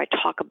last year, I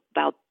talk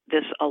about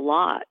this a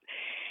lot,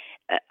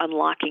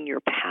 unlocking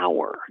your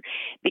power,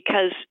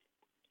 because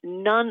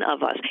none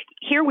of us,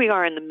 here we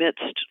are in the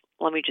midst,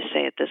 let me just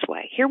say it this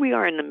way, here we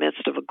are in the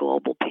midst of a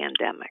global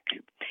pandemic.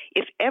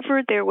 If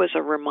ever there was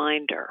a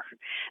reminder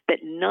that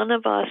none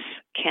of us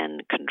can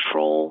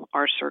control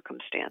our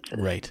circumstances,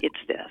 right, it's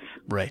this.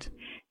 Right.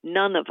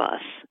 None of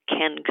us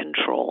can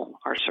control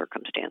our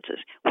circumstances.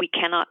 We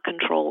cannot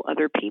control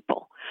other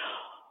people.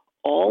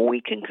 All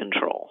we can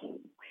control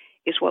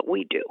is what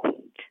we do,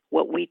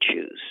 what we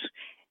choose,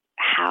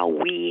 how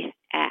we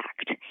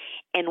act.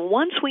 And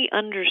once we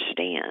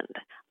understand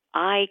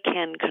I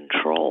can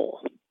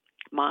control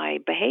my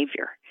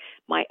behavior,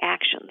 my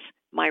actions,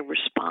 my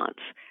response,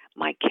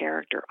 my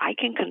character, I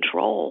can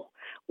control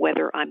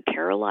whether I'm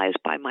paralyzed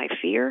by my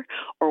fear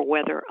or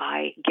whether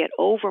I get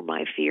over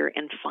my fear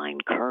and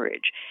find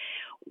courage.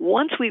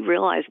 Once we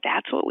realize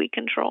that's what we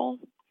control,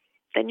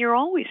 then you're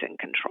always in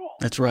control.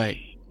 That's right.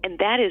 And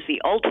that is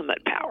the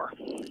ultimate power.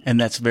 And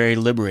that's very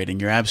liberating.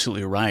 You're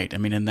absolutely right. I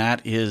mean, and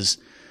that is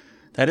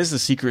the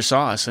secret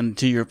sauce. And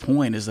to your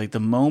point is like the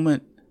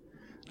moment,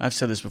 I've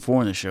said this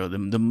before in the show,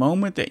 the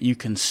moment that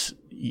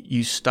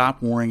you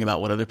stop worrying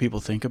about what other people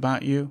think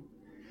about you,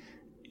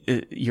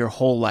 your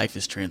whole life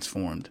is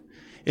transformed.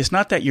 It's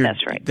not that you're.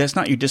 That's right. That's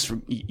not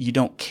you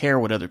don't care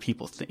what other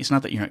people think. It's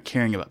not that you're not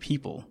caring about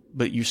people,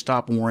 but you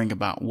stop worrying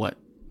about what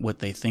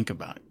they think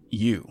about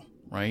you,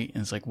 right?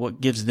 And it's like,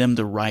 what gives them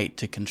the right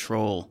to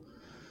control,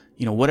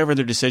 whatever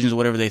their decisions,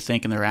 whatever they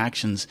think and their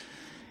actions.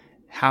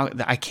 How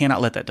I cannot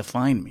let that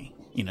define me,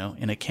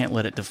 and I can't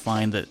let it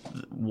define that.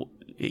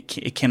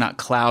 It cannot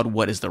cloud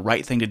what is the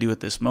right thing to do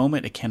at this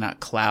moment. It cannot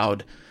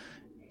cloud,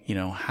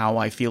 how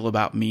I feel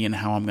about me and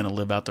how I'm going to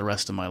live out the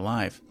rest of my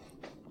life.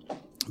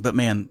 But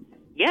man.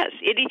 Yes.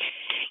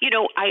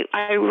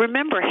 I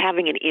remember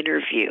having an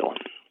interview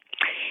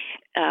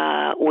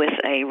with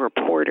a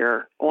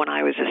reporter when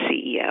I was a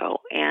CEO.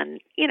 And,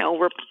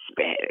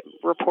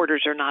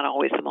 reporters are not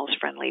always the most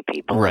friendly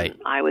people. Right.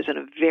 And I was in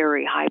a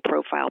very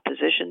high-profile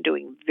position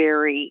doing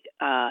very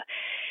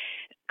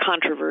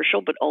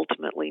controversial but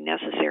ultimately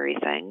necessary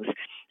things.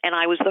 And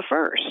I was the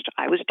first.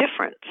 I was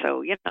different.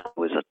 So, it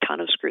was a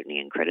ton of scrutiny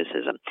and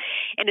criticism.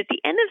 And at the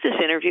end of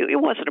this interview, it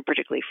wasn't a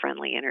particularly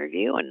friendly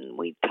interview, and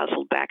we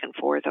tussled back and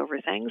forth over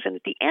things. And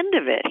at the end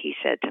of it, he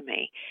said to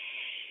me,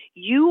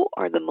 "You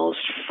are the most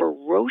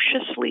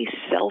ferociously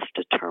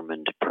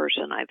self-determined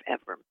person I've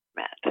ever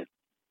met."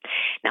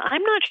 Now,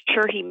 I'm not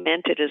sure he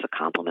meant it as a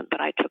compliment,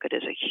 but I took it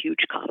as a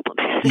huge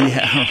compliment.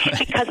 Yeah.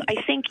 Because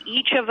I think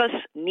each of us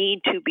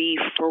need to be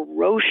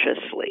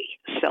ferociously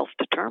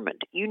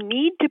self-determined. You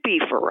need to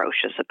be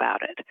ferocious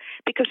about it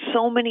because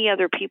so many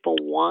other people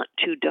want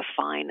to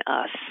define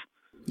us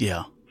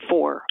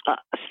for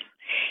us.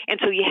 And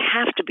so you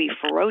have to be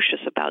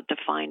ferocious about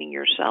defining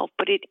yourself,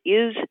 but it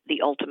is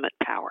the ultimate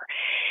power.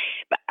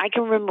 But I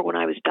can remember when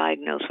I was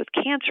diagnosed with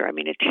cancer,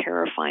 a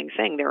terrifying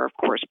thing. There are, of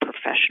course,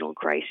 professional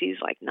crises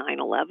like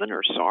 9/11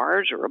 or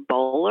SARS or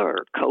Ebola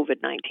or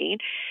COVID-19.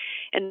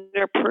 And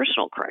there are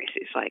personal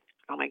crises like,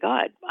 oh, my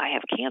God, I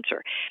have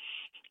cancer.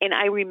 And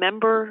I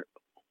remember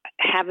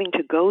having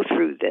to go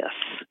through this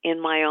in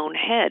my own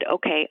head.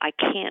 Okay, I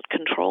can't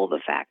control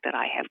the fact that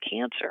I have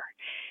cancer.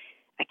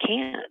 I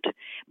can't,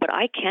 but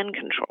I can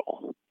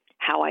control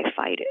how I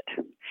fight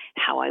it,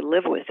 how I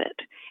live with it,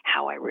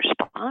 how I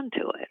respond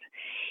to it.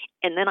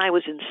 And then I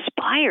was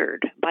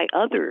inspired by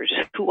others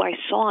who I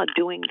saw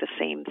doing the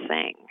same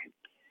thing.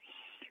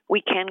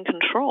 We can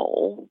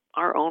control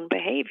our own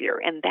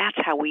behavior, and that's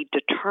how we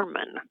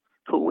determine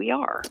who we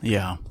are.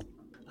 Yeah.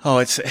 Oh,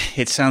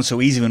 it sounds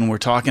so easy when we're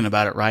talking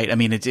about it, right?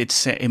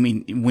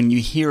 When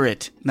you hear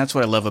it, and that's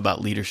what I love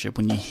about leadership.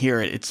 When you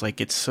hear it, it's like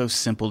it's so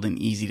simple and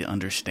easy to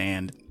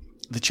understand.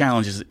 The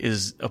challenge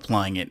is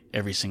applying it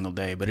every single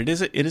day, but it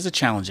is a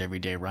challenge every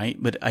day, right?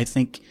 But I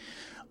think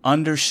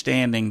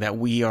understanding that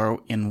we have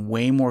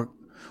way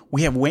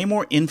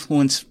more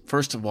influence,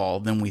 first of all,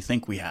 than we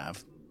think we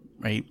have,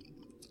 right?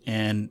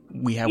 And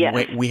we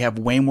have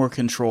way more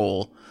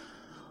control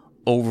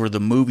over the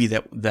movie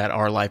that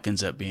our life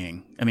ends up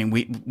being.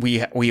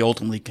 We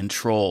ultimately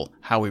control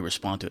how we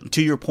respond to it. And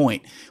to your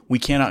point, we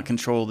cannot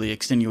control the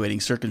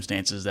extenuating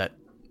circumstances that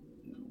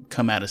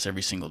come at us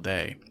every single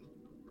day.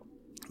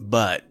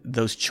 But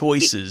those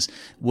choices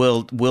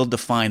will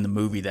define the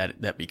movie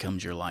that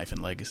becomes your life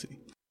and legacy.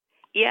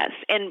 Yes.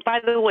 And by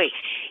the way,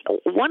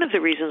 one of the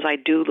reasons I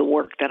do the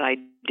work that I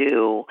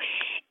do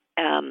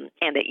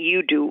and that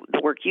you do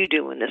the work you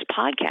do in this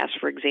podcast,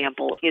 for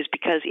example, is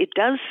because it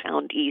does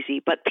sound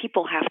easy, but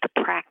people have to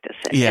practice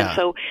it. Yeah. And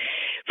so,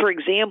 for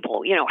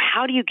example,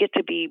 how do you get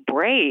to be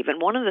brave? And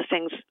one of the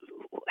things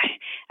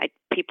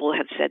people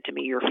have said to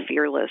me, "You're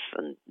fearless."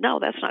 And no,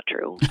 that's not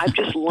true. I've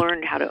just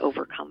learned how to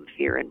overcome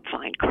fear and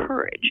find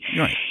courage.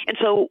 Right. And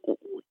so,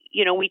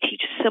 we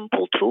teach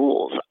simple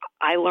tools.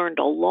 I learned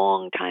a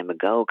long time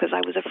ago because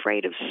I was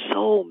afraid of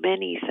so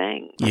many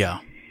things. Yeah.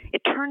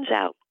 It turns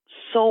out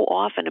so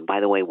often, and by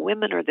the way,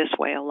 women are this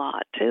way a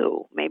lot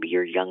too. Maybe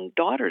your young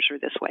daughters are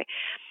this way.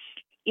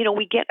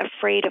 We get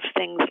afraid of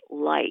things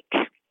like,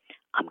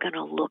 I'm going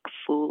to look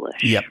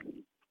foolish. Yep.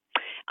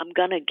 I'm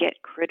going to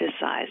get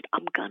criticized.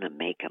 I'm going to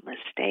make a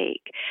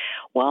mistake.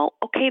 Well,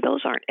 okay,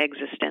 those aren't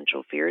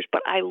existential fears,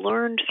 but I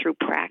learned through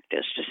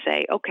practice to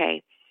say,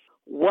 okay,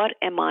 what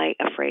am I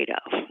afraid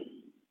of?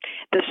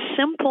 The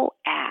simple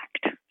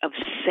act of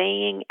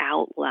saying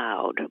out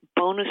loud,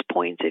 bonus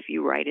points if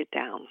you write it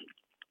down,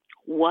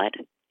 what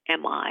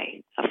am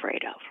I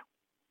afraid of?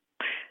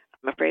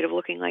 I'm afraid of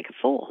looking like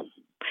a fool.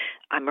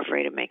 I'm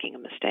afraid of making a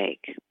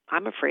mistake.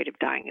 I'm afraid of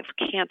dying of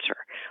cancer.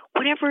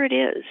 Whatever it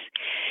is,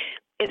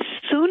 as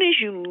soon as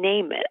you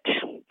name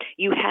it,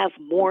 you have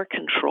more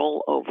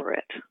control over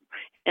it.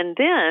 And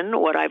then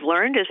what I've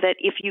learned is that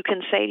if you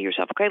can say to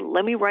yourself, okay,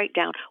 let me write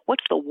down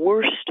what's the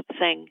worst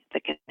thing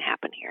that can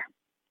happen here.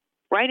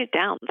 Write it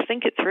down,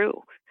 think it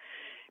through.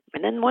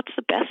 And then what's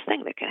the best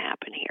thing that can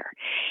happen here?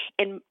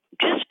 And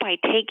just by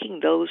taking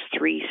those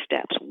 3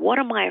 steps, what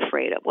am I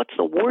afraid of? What's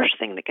the worst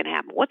thing that can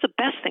happen? What's the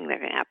best thing that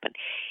can happen?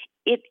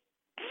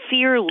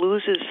 Fear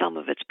loses some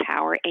of its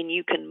power, and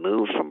you can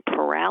move from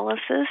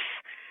paralysis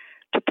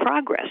to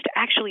progress, to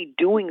actually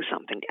doing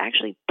something, to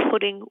actually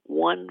putting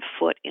one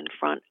foot in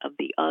front of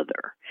the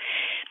other.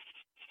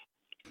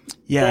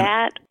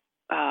 Yeah.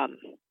 That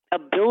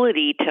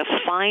ability to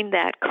find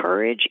that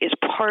courage is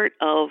part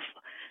of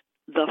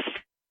the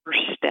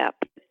step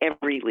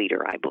every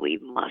leader, I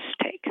believe, must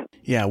take.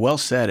 Yeah, well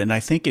said. And I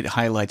think it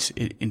highlights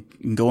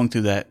in going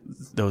through that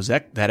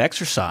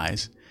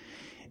exercise,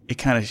 it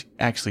kind of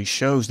actually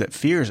shows that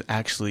fear is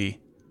actually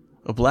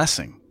a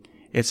blessing.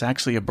 It's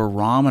actually a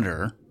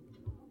barometer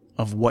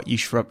of what you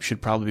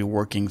should probably be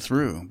working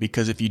through.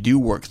 Because if you do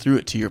work through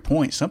it, to your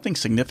point, something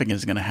significant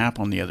is going to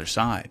happen on the other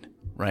side,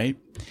 right?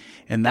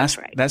 And that's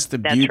right. That's the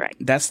beauty. Right.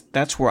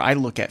 That's where I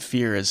look at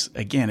fear as,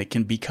 again, it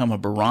can become a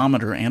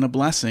barometer and a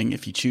blessing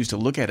if you choose to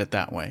look at it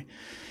that way.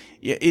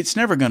 It's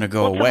never going to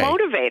go away. It's a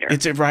motivator.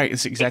 It's right.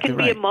 It's exactly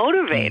right. It can be a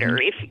motivator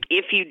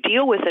if you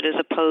deal with it as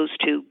opposed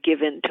to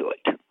give into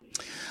it.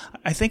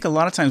 I think a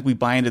lot of times we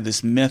buy into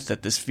this myth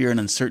that this fear and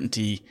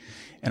uncertainty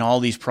and all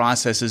these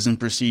processes and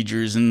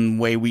procedures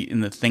and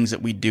the things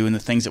that we do and the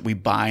things that we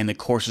buy and the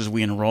courses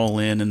we enroll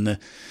in and the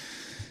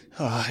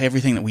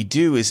everything that we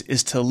do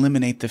is to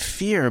eliminate the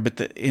fear,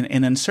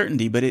 and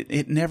uncertainty. But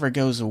it never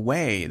goes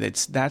away.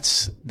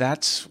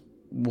 That's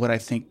what I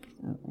think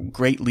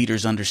great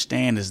leaders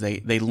understand is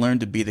they learn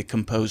to be the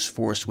composed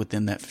force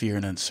within that fear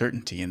and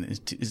uncertainty. And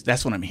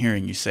that's what I'm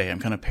hearing you say. I'm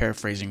kind of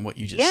paraphrasing what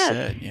you just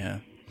said. Yeah.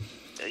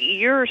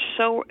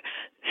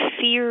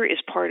 Fear is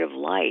part of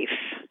life.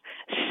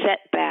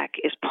 Setback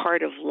is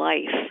part of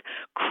life.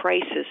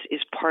 Crisis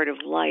is part of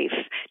life.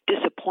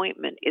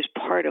 Disappointment is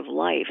part of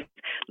life.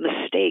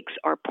 Mistakes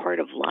are part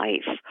of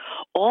life.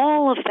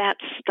 All of that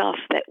stuff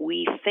that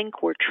we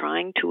think we're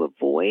trying to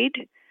avoid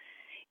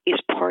is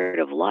part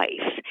of life.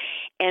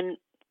 And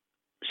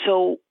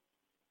so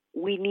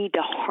we need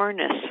to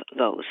harness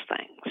those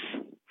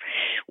things.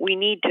 We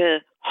need to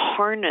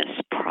harness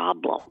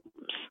problems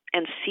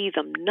and see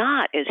them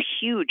not as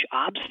huge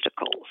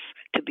obstacles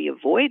to be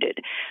avoided,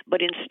 but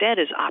instead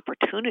as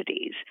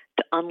opportunities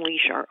to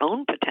unleash our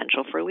own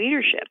potential for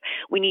leadership.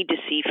 We need to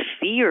see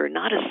fear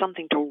not as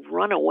something to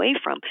run away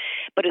from,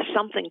 but as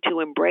something to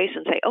embrace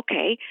and say,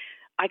 okay,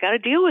 I got to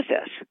deal with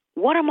this.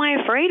 What am I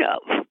afraid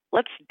of?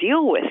 Let's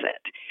deal with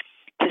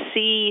it. To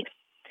see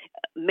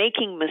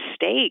making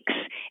mistakes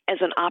as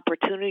an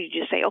opportunity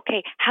to say,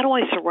 okay, how do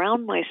I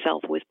surround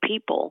myself with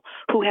people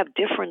who have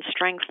different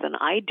strengths than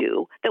I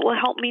do that will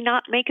help me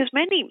not make as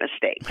many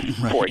mistakes,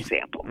 for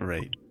example.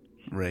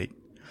 Right.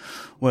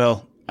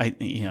 Well,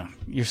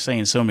 you're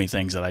saying so many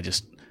things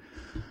that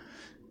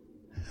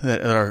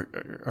that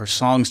are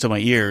songs to my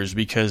ears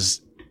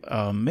because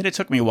and it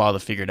took me a while to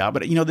figure it out.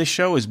 But, this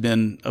show has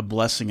been a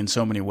blessing in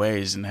so many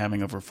ways, and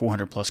having over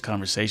 400 plus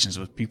conversations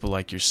with people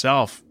like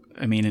yourself.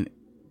 I mean,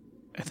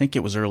 I think it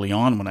was early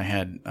on when I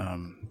had,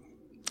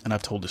 and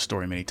I've told this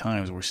story many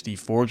times, where Steve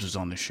Forbes was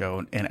on the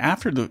show. And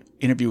after the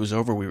interview was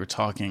over, we were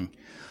talking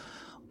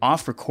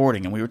off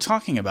recording, and we were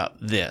talking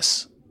about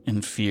this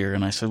and fear.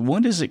 And I said,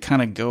 when does it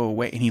kind of go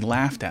away? And he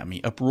laughed at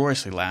me,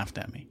 uproariously laughed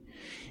at me.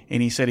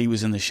 And he said he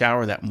was in the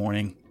shower that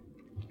morning,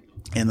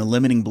 and the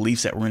limiting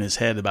beliefs that were in his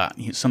head about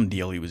some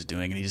deal he was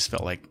doing, and he just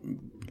felt like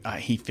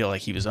he felt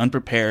like he was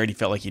unprepared. He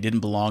felt like he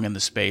didn't belong in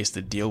the space.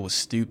 The deal was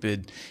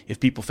stupid.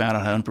 If people found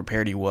out how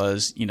unprepared he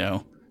was,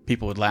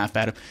 people would laugh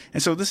at him.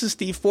 And so this is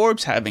Steve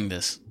Forbes having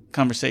this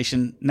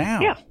conversation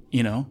now,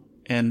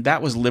 and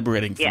that was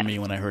liberating for me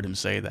when I heard him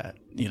say that,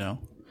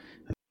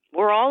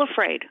 We're all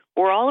afraid.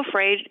 We're all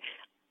afraid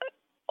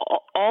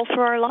all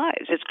through our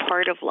lives. It's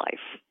part of life.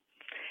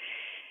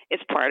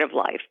 It's part of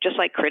life, just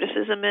like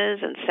criticism is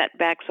and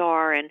setbacks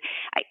are. And,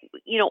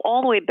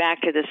 all the way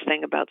back to this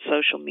thing about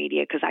social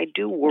media, because I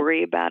do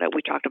worry about it.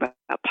 We talked about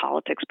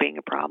politics being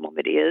a problem.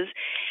 It is.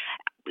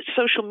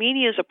 Social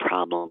media is a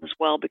problem as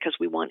well because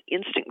we want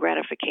instant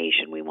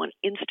gratification. We want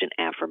instant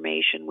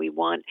affirmation. We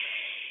want,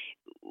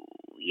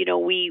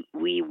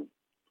 we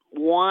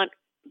want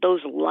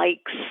those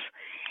likes.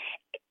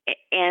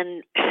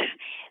 And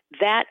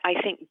that,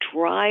 I think,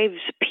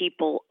 drives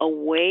people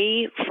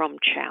away from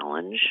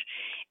challenge.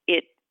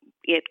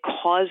 It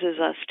causes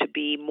us to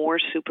be more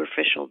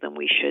superficial than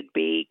we should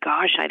be.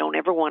 Gosh, I don't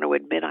ever want to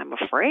admit I'm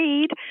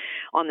afraid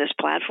on this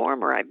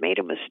platform, or I've made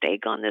a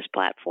mistake on this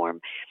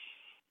platform.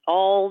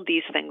 All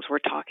these things we're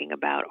talking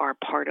about are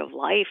part of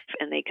life,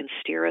 and they can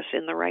steer us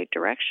in the right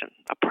direction.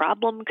 A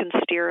problem can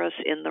steer us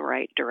in the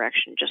right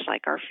direction, just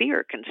like our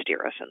fear can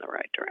steer us in the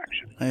right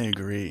direction. I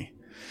agree.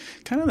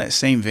 Kind of that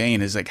same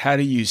vein is like, how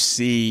do you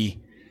see,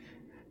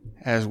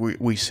 as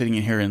we're sitting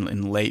in here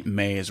in late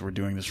May as we're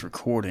doing this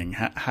recording,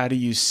 how do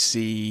you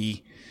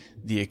see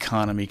the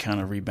economy kind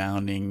of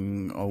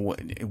rebounding, or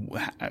what?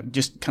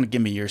 Just kind of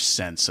give me your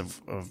sense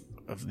of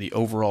the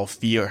overall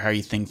feel, how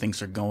you think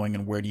things are going,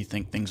 and where do you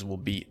think things will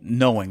be,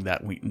 knowing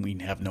that we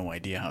have no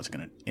idea how it's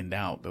going to end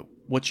out. But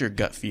what's your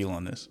gut feel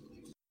on this?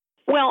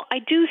 Well, I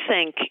do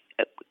think,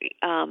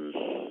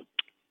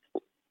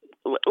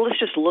 let's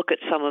just look at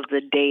some of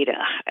the data.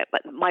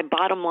 My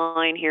bottom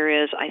line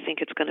here is I think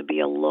it's going to be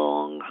a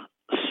long,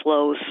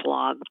 slow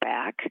slog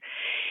back.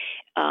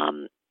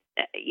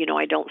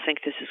 I don't think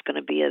this is going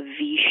to be a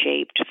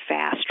V-shaped,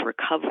 fast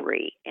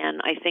recovery.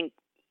 And I think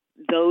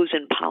those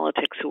in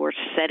politics who are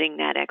setting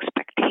that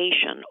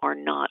expectation are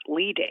not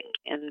leading,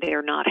 and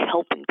they're not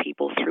helping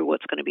people through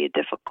what's going to be a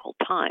difficult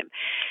time.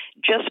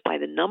 Just by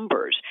the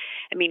numbers,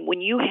 I mean,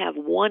 when you have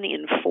 1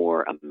 in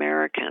 4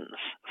 Americans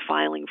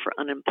filing for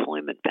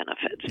unemployment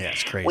benefits, Yeah,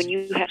 it's crazy. when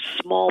you have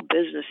small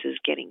businesses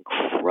getting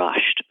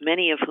crushed,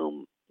 many of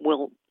whom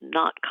will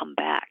not come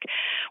back,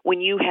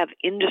 when you have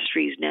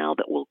industries now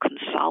that will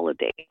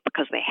consolidate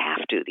because they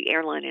have to, the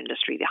airline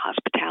industry, the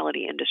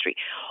hospitality industry,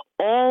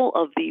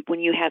 when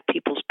you have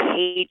people's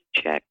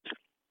paychecks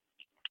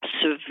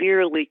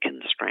severely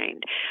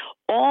constrained,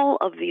 all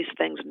of these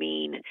things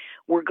mean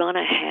we're going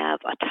to have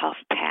a tough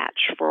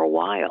patch for a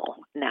while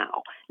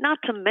now, not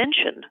to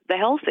mention the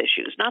health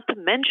issues, not to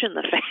mention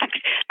the fact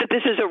that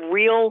this is a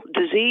real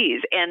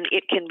disease and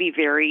it can be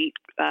very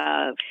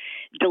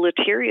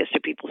deleterious to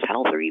people's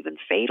health or even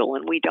fatal,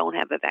 and we don't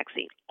have a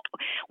vaccine.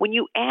 When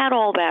you add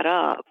all that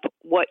up,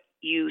 what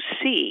you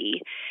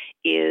see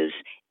is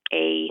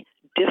a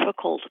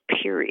difficult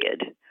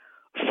period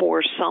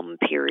for some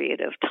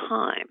period of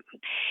time.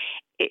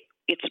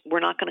 We're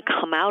not going to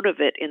come out of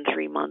it in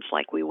 3 months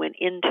like we went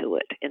into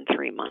it in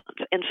 3 months.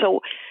 And so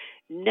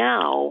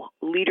now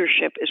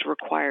leadership is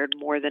required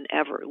more than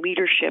ever.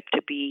 Leadership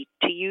to be,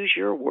 to use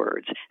your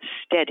words,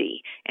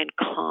 steady and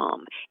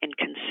calm and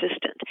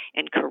consistent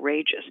and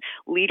courageous.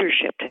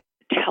 Leadership to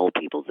tell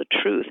people the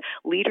truth.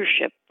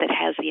 Leadership that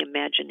has the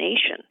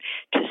imagination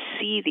to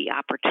see the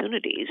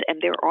opportunities,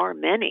 and there are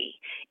many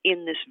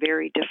in this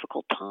very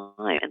difficult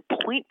time, and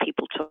point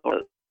people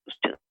to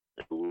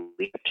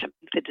make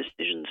the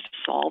decisions to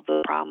solve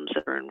the problems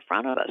that are in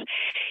front of us,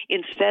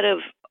 instead of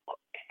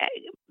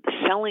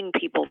selling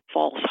people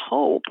false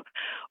hope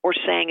or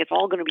saying it's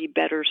all going to be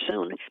better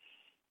soon.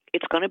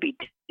 It's going to be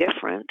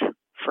different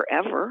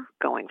forever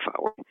going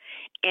forward,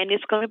 and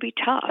it's going to be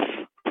tough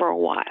for a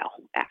while,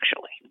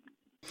 actually.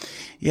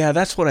 Yeah,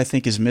 that's what I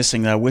think is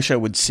missing. I wish I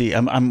would see.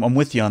 I'm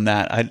with you on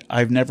that.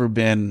 I've never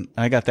been.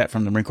 I got that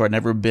from the Marine Corps. I've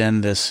never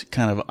been this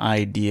kind of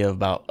idea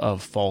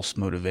of false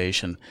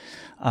motivation.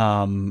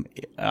 I'm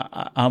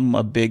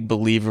a big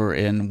believer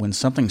in when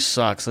something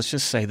sucks. Let's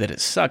just say that it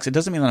sucks. It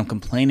doesn't mean that I'm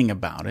complaining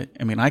about it.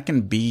 I mean, I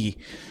can be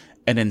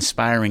an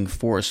inspiring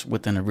force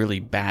within a really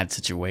bad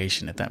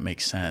situation, if that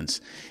makes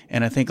sense.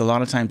 And I think a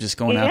lot of times just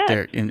going out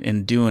there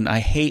and doing, I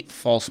hate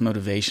false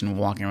motivation,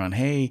 walking around,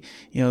 hey,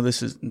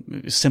 this is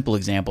a simple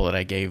example that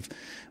I gave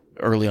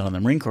early on in the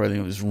Marine Corps. I think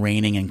it was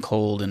raining and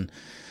cold, and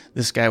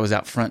this guy was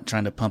out front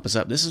trying to pump us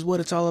up. This is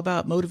what it's all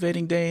about,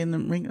 motivating day in the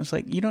Marine. It's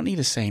like, you don't need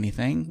to say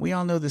anything. We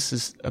all know this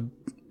is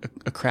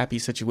a crappy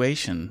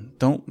situation.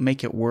 Don't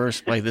make it worse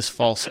by this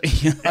false,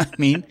 you know what I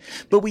mean?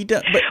 But we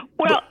do.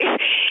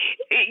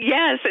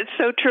 Yes, it's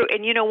so true.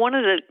 And one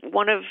of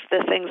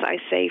the things I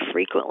say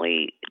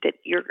frequently that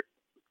your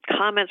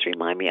comments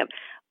remind me of,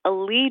 a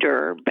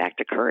leader, back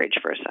to courage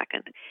for a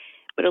second,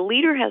 but a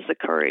leader has the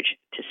courage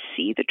to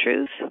see the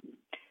truth,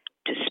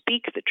 to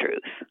speak the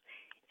truth,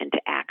 and to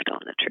act on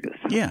the truth.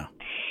 Yeah.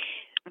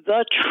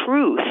 The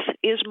truth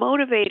is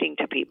motivating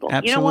to people.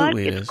 Absolutely, you know what?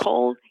 It's It's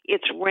cold.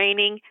 It's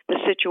raining. The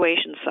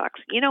situation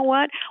sucks. You know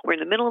what? We're in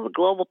the middle of a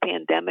global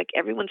pandemic.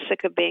 Everyone's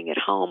sick of being at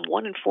home.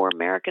 1 in 4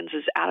 Americans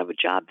is out of a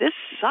job. This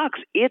sucks.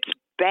 It's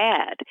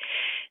bad.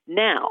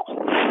 Now,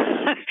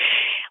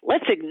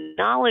 let's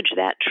acknowledge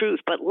that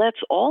truth, but let's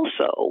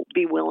also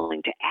be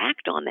willing to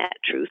act on that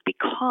truth,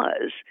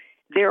 because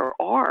there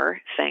are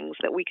things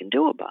that we can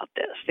do about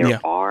this. There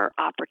are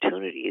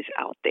opportunities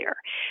out there.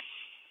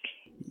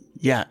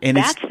 Yeah, and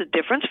that's the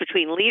difference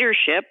between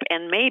leadership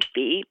and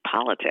maybe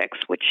politics,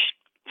 which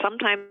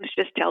sometimes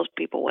just tells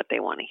people what they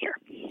want to hear.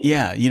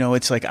 Yeah,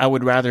 it's like I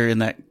would rather in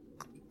that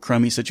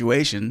crummy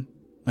situation,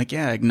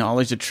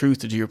 acknowledge the truth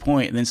to your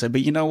point, and then say,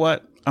 but you know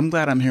what? I'm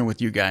glad I'm here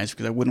with you guys,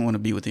 because I wouldn't want to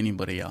be with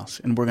anybody else,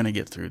 and we're going to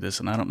get through this.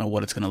 And I don't know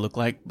what it's going to look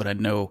like, but I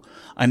know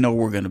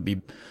we're going to be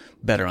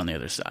better on the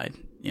other side.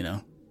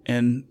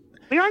 And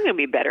we are going to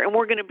be better, and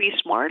we're going to be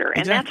smarter,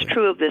 exactly. And that's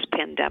true of this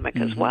pandemic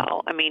as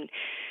well. I mean,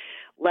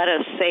 let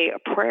us say a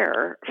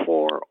prayer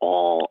for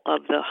all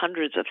of the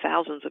hundreds of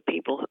thousands of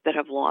people that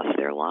have lost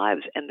their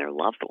lives and their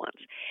loved ones.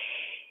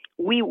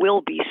 We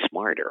will be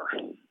smarter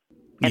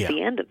at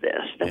the end of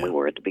this than we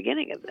were at the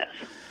beginning of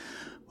this.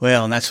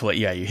 Well, and that's what,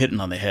 you're hitting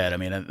on the head. I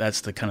mean,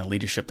 that's the kind of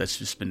leadership that's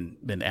just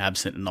been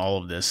absent in all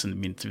of this. And I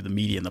mean, through the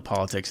media and the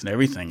politics and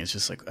everything, it's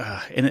just like,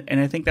 and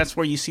I think that's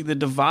where you see the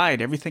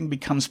divide. Everything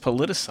becomes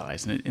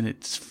politicized, and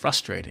it's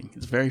frustrating.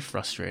 It's very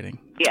frustrating.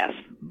 Yes.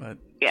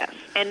 Yes.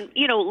 And,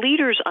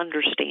 leaders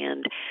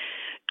understand,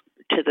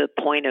 to the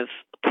point of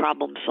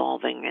problem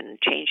solving and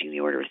changing the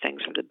order of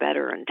things for the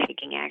better and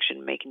taking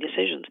action, making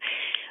decisions.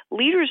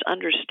 Leaders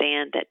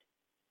understand that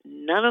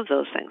none of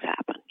those things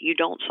happen. You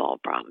don't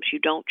solve problems. You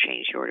don't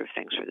change the order of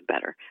things for the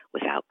better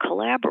without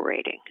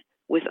collaborating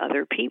with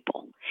other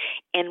people.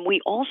 And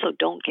we also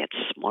don't get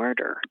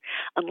smarter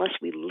unless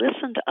we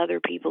listen to other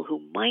people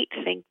who might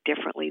think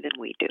differently than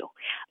we do.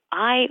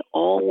 I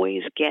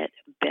always get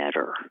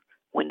better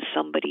when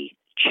somebody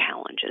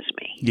challenges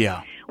me.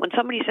 Yeah. When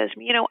somebody says to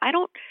me, I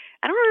don't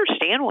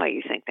understand why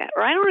you think that,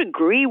 or I don't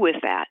agree with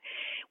that.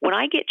 When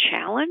I get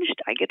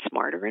challenged, I get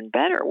smarter and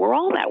better. We're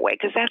all that way,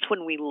 because that's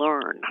when we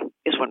learn,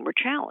 is when we're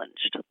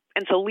challenged.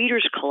 And so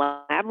leaders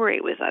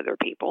collaborate with other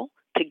people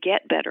to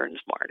get better and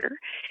smarter.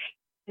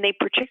 And they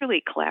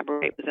particularly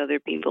collaborate with other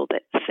people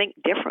that think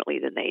differently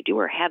than they do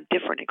or have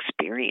different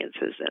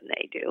experiences than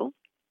they do.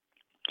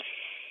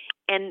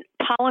 And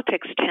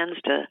politics tends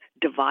to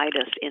divide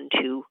us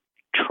into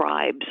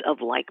tribes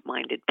of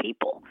like-minded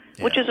people,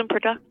 which isn't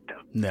productive.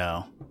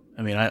 No.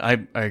 I mean,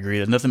 I agree.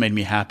 There's nothing made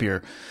me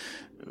happier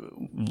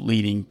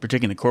leading,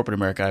 particularly in corporate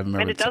America. I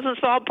remember, and it doesn't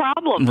solve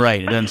problems.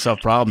 Right. It doesn't solve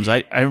problems.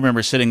 I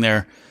remember sitting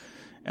there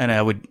and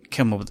I would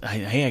come up with,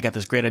 hey, I got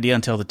this great idea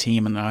and tell the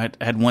team. And I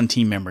had one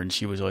team member and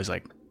she was always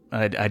like,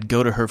 I'd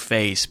go to her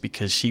face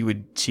because she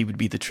would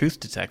be the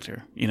truth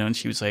detector, and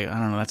she would say, I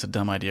don't know, that's a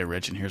dumb idea,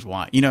 Rich, and here's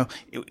why. In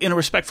a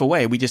respectful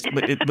way.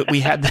 But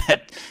we had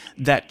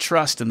that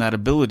trust and that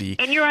ability.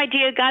 And your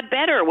idea got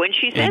better when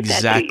she said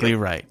exactly that to you.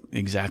 Right.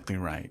 Exactly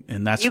right.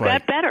 And that's you why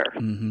got better.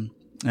 Mm-hmm.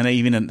 And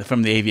even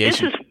from the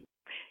aviation.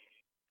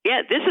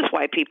 This is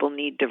why people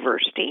need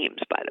diverse teams,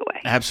 by the way.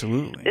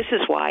 Absolutely. This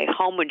is why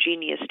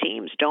homogeneous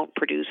teams don't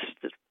produce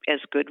as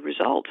good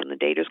results, and the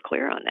data's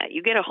clear on that.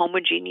 You get a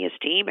homogeneous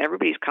team,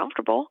 everybody's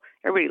comfortable,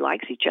 everybody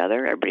likes each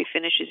other, everybody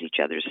finishes each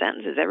other's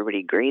sentences, everybody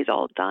agrees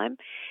all the time.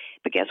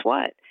 But guess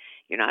what?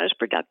 You're not as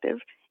productive,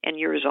 and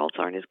your results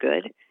aren't as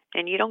good,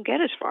 and you don't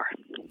get as far.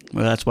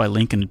 Well, that's why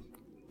Lincoln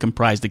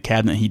comprised the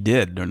cabinet he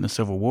did during the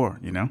Civil War,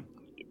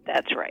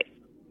 That's right.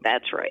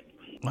 That's right.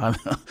 A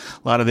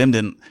lot of them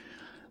didn't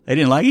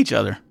like each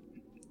other.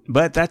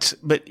 But at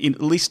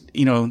least,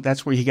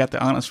 that's where he got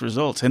the honest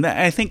results. And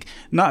I think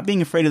not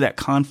being afraid of that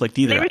conflict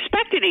either. They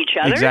respected each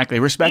other. Exactly.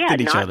 Respected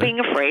each other. Not being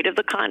afraid of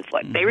the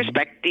conflict. Mm-hmm. They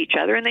respected each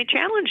other and they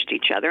challenged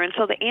each other. And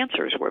so the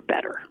answers were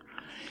better.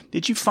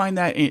 Did you find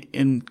that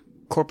in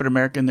corporate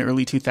America in the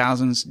early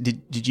 2000s?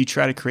 Did you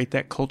try to create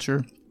that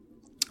culture?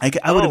 Yes.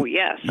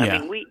 Yeah.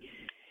 I mean,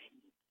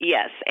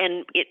 yes.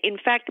 And in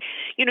fact,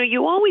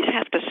 you always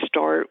have to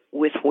start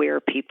with where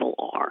people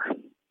are.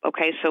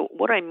 Okay, so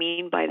what I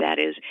mean by that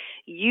is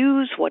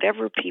use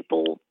whatever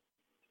people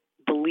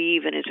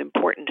believe and is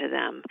important to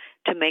them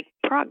to make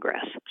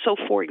progress. So,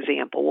 for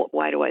example,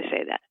 why do I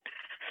say that?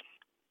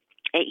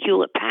 At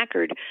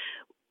Hewlett-Packard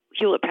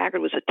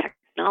was a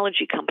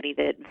technology company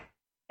that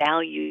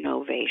valued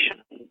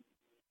innovation.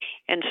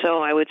 And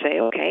so I would say,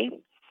 okay,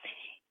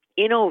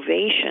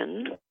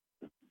 innovation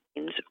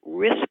means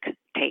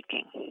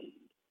risk-taking.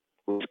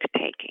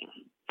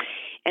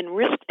 And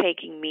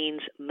risk-taking means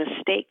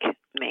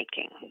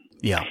mistake-making.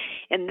 Yeah.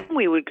 And then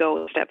we would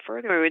go a step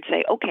further. We would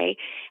say, okay,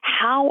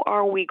 how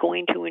are we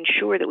going to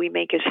ensure that we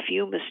make as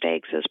few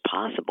mistakes as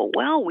possible?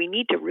 Well, we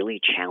need to really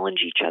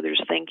challenge each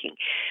other's thinking.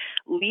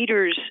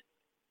 Leaders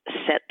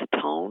set the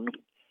tone.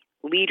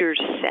 Leaders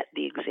set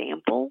the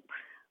example.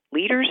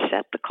 Leaders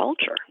set the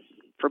culture,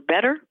 for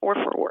better or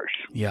for worse.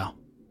 Yeah.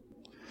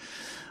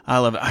 I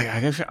love it.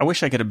 I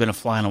wish I could have been a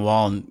fly on the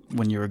wall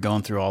when you were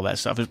going through all that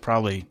stuff.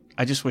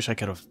 I just wish I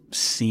could have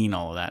seen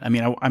all of that. I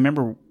mean, I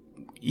remember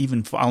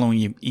even following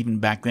you even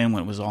back then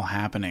when it was all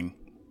happening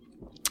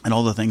and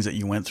all the things that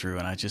you went through.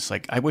 And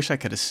I wish I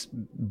could have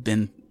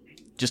been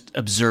just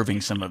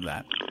observing some of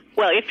that.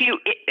 Well,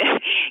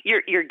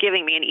 you're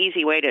giving me an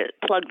easy way to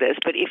plug this,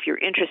 but if you're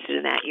interested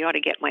in that, you ought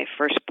to get my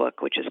first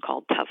book, which is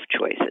called Tough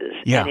Choices.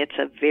 Yeah. And it's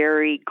a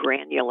very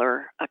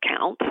granular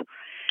account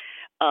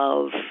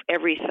of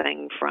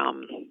everything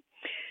from,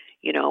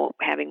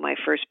 having my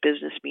first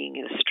business meeting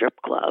in a strip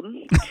club.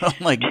 Oh,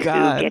 my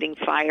God. To getting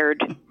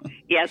fired.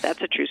 Yes,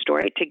 that's a true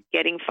story. To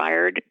getting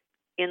fired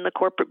in the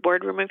corporate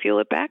boardroom of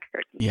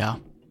Hewlett-Packard. Yeah.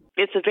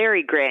 It's a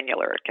very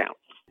granular account.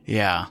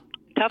 Yeah.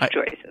 Tough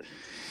choices.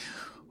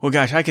 Well,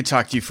 gosh, I could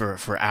talk to you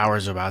for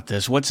hours about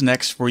this. What's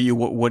next for you?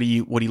 What are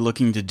you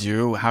looking to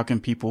do? How can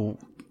people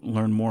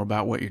learn more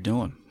about what you're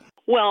doing?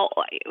 Well,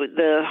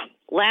 the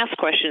last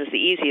question is the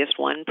easiest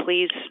one.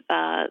 Please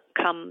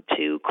come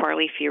to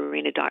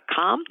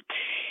carlyfiorina.com.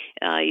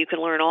 You can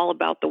learn all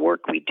about the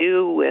work we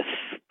do with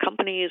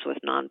companies, with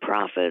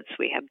nonprofits.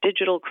 We have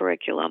digital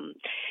curriculum,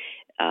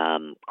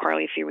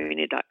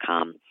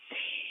 carlyfiorina.com.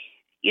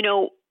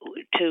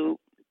 To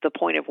the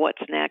point of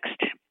what's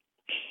next,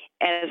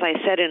 as I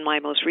said in my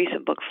most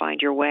recent book,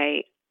 Find Your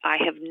Way, I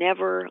have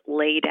never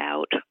laid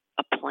out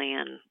a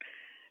plan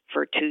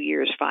for 2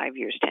 years, 5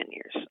 years, 10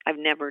 years. I've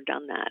never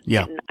done that.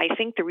 Yeah. And I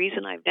think the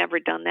reason I've never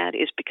done that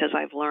is because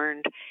I've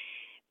learned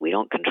we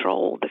don't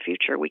control the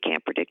future. We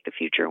can't predict the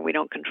future, and we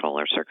don't control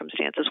our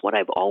circumstances. What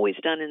I've always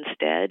done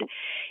instead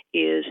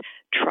is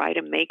try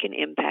to make an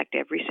impact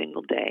every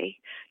single day,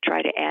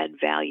 try to add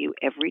value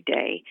every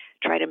day,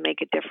 try to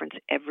make a difference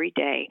every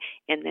day,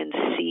 and then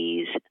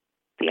seize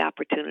the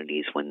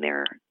opportunities when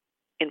they're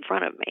in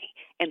front of me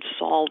and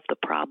solve the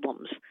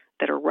problems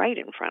that are right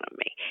in front of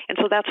me. And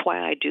so that's why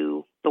I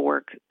do the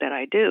work that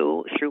I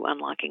do through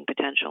Unlocking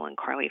Potential and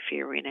Carly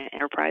Fiorina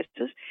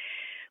Enterprises,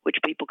 which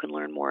people can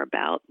learn more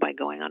about by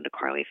going on to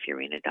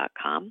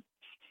carlyfiorina.com.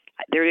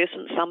 There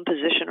isn't some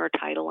position or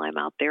title I'm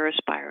out there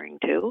aspiring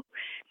to.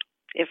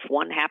 If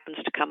one happens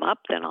to come up,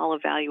 then I'll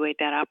evaluate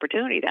that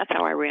opportunity. That's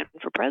how I ran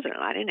for president.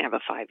 I didn't have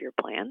a 5-year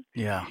plan.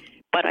 Yeah.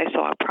 But I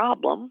saw a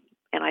problem,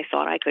 and I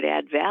thought I could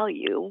add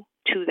value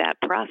to that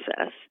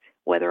process,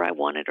 whether I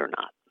want it or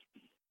not.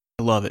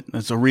 I love it.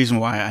 That's the reason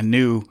why I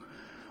knew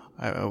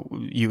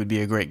you would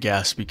be a great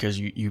guest because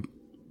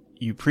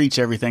you preach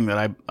everything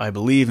that I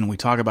believe and we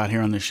talk about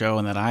here on the show,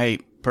 and that I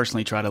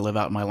personally try to live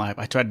out in my life.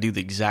 I try to do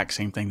the exact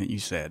same thing that you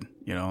said,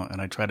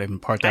 and I try to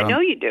impart that. I know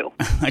you do.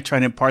 I try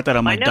to impart that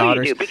on my daughters. I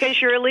know you do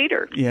because you're a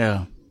leader.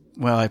 Yeah.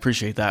 Well, I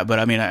appreciate that, but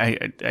I mean,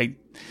 I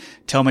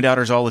tell my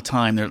daughters all the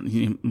time.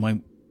 My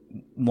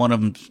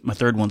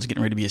third one's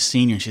getting ready to be a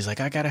senior, and she's like,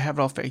 "I got to have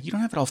it all. You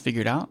don't have it all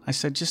figured out." I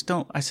said, "Just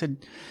don't." I said,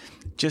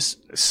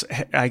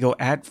 I go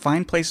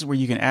find places where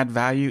you can add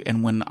value,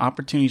 and when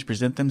opportunities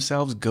present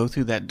themselves, go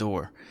through that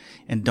door,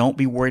 and don't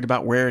be worried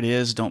about where it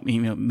is.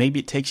 Maybe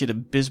it takes you to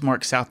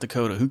Bismarck, South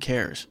Dakota. Who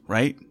cares,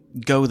 right?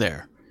 Go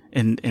there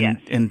and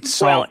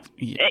solve.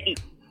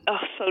 Well,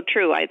 so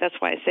true. That's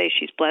why I say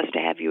she's blessed to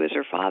have you as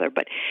her father.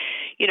 But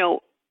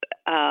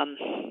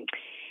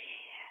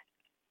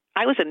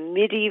I was a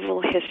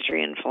medieval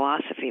history and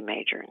philosophy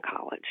major in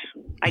college.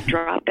 I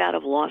dropped out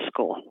of law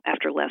school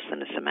after less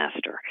than a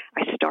semester.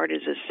 I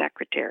started as a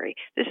secretary.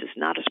 This is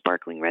not a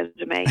sparkling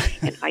resume,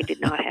 and I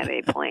did not have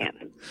a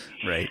plan.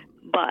 Right.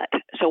 But,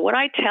 so what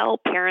I tell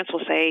parents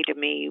will say to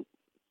me,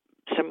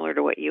 similar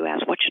to what you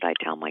asked, what should I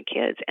tell my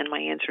kids? And my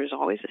answer is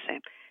always the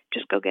same.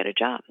 Just go get a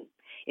job.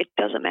 It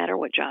doesn't matter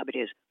what job it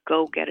is.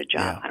 Go get a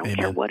job. I don't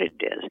care what it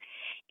is.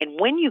 And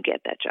when you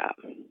get that job,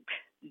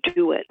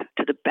 do it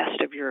to the best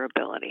of your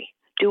ability.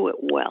 Do it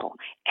well.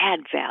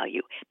 Add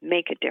value.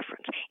 Make a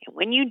difference. And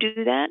when you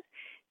do that,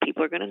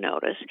 people are going to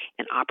notice,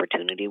 and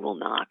opportunity will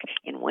knock.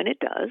 And when it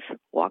does,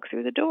 walk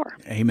through the door.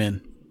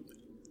 Amen.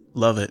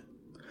 Love it.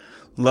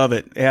 Love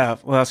it. Yeah.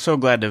 Well, I'm so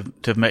glad to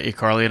have met you,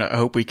 Carly, and I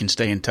hope we can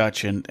stay in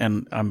touch. And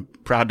I'm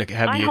proud to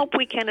have you. I hope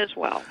we can as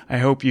well. I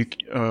hope you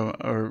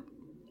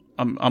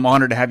I'm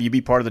honored to have you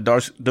be part of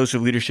the Dose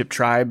of Leadership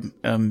tribe.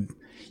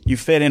 You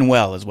fit in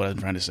well, is what I'm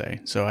trying to say.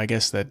 So I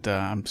guess that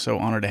I'm so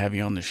honored to have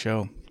you on the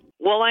show.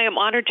 Well, I am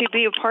honored to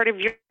be a part of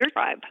your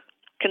tribe.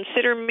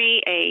 Consider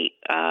me a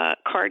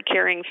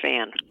card-carrying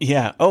fan.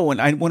 Yeah. Oh,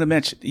 and I want to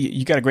mention,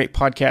 you got a great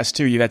podcast,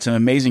 too. You've had some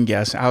amazing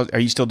guests. Are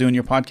you still doing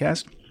your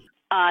podcast?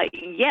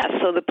 Yes.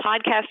 So the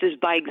podcast is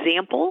By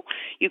Example.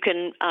 You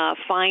can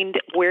find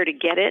where to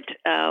get it.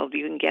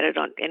 You can get it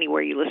on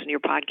anywhere you listen to your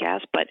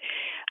podcast. But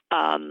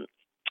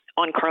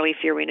on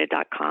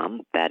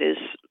CarlyFiorina.com. That is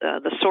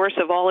the source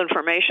of all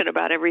information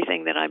about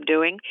everything that I'm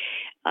doing.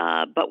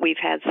 But we've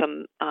had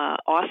some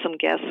awesome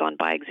guests on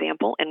By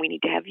Example, and we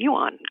need to have you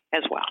on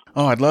as well.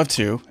 Oh, I'd love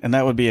to. And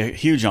that would be a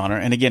huge honor.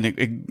 And again,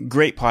 a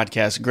great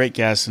podcast, great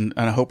guests. And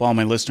I hope all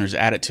my listeners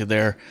add it to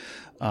their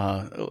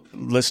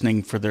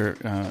listening for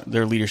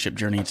their leadership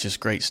journey. It's just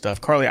great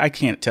stuff. Carly, I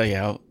can't tell you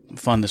how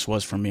fun this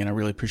was for me, and I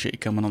really appreciate you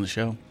coming on the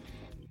show.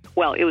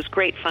 Well, it was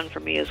great fun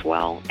for me as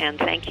well, and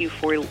thank you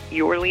for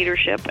your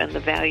leadership and the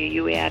value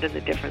you add and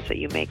the difference that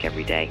you make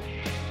every day,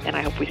 and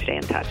I hope we stay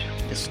in touch.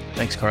 Yes,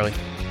 thanks, Carly.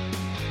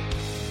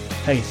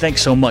 Hey,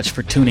 thanks so much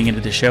for tuning into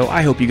the show.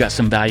 I hope you got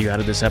some value out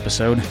of this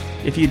episode.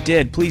 If you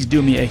did, please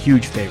do me a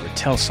huge favor.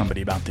 Tell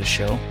somebody about this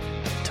show.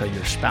 Tell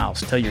your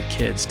spouse, tell your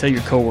kids, tell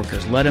your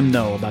coworkers. Let them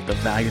know about the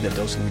value that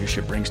Dose of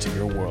Leadership brings to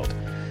your world.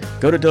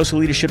 Go to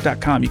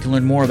doseofleadership.com. You can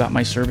learn more about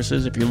my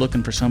services. If you're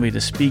looking for somebody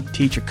to speak,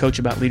 teach, or coach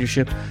about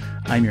leadership,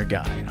 I'm your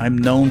guy. I'm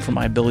known for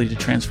my ability to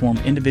transform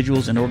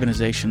individuals and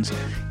organizations,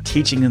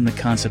 teaching them the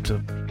concept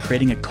of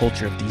creating a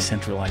culture of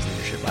decentralized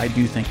leadership. I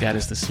do think that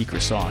is the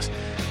secret sauce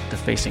to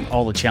facing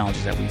all the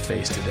challenges that we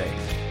face today.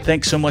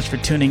 Thanks so much for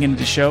tuning into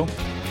the show.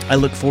 I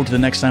look forward to the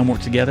next time we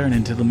work together, and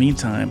until the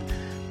meantime,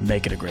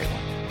 make it a great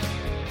one.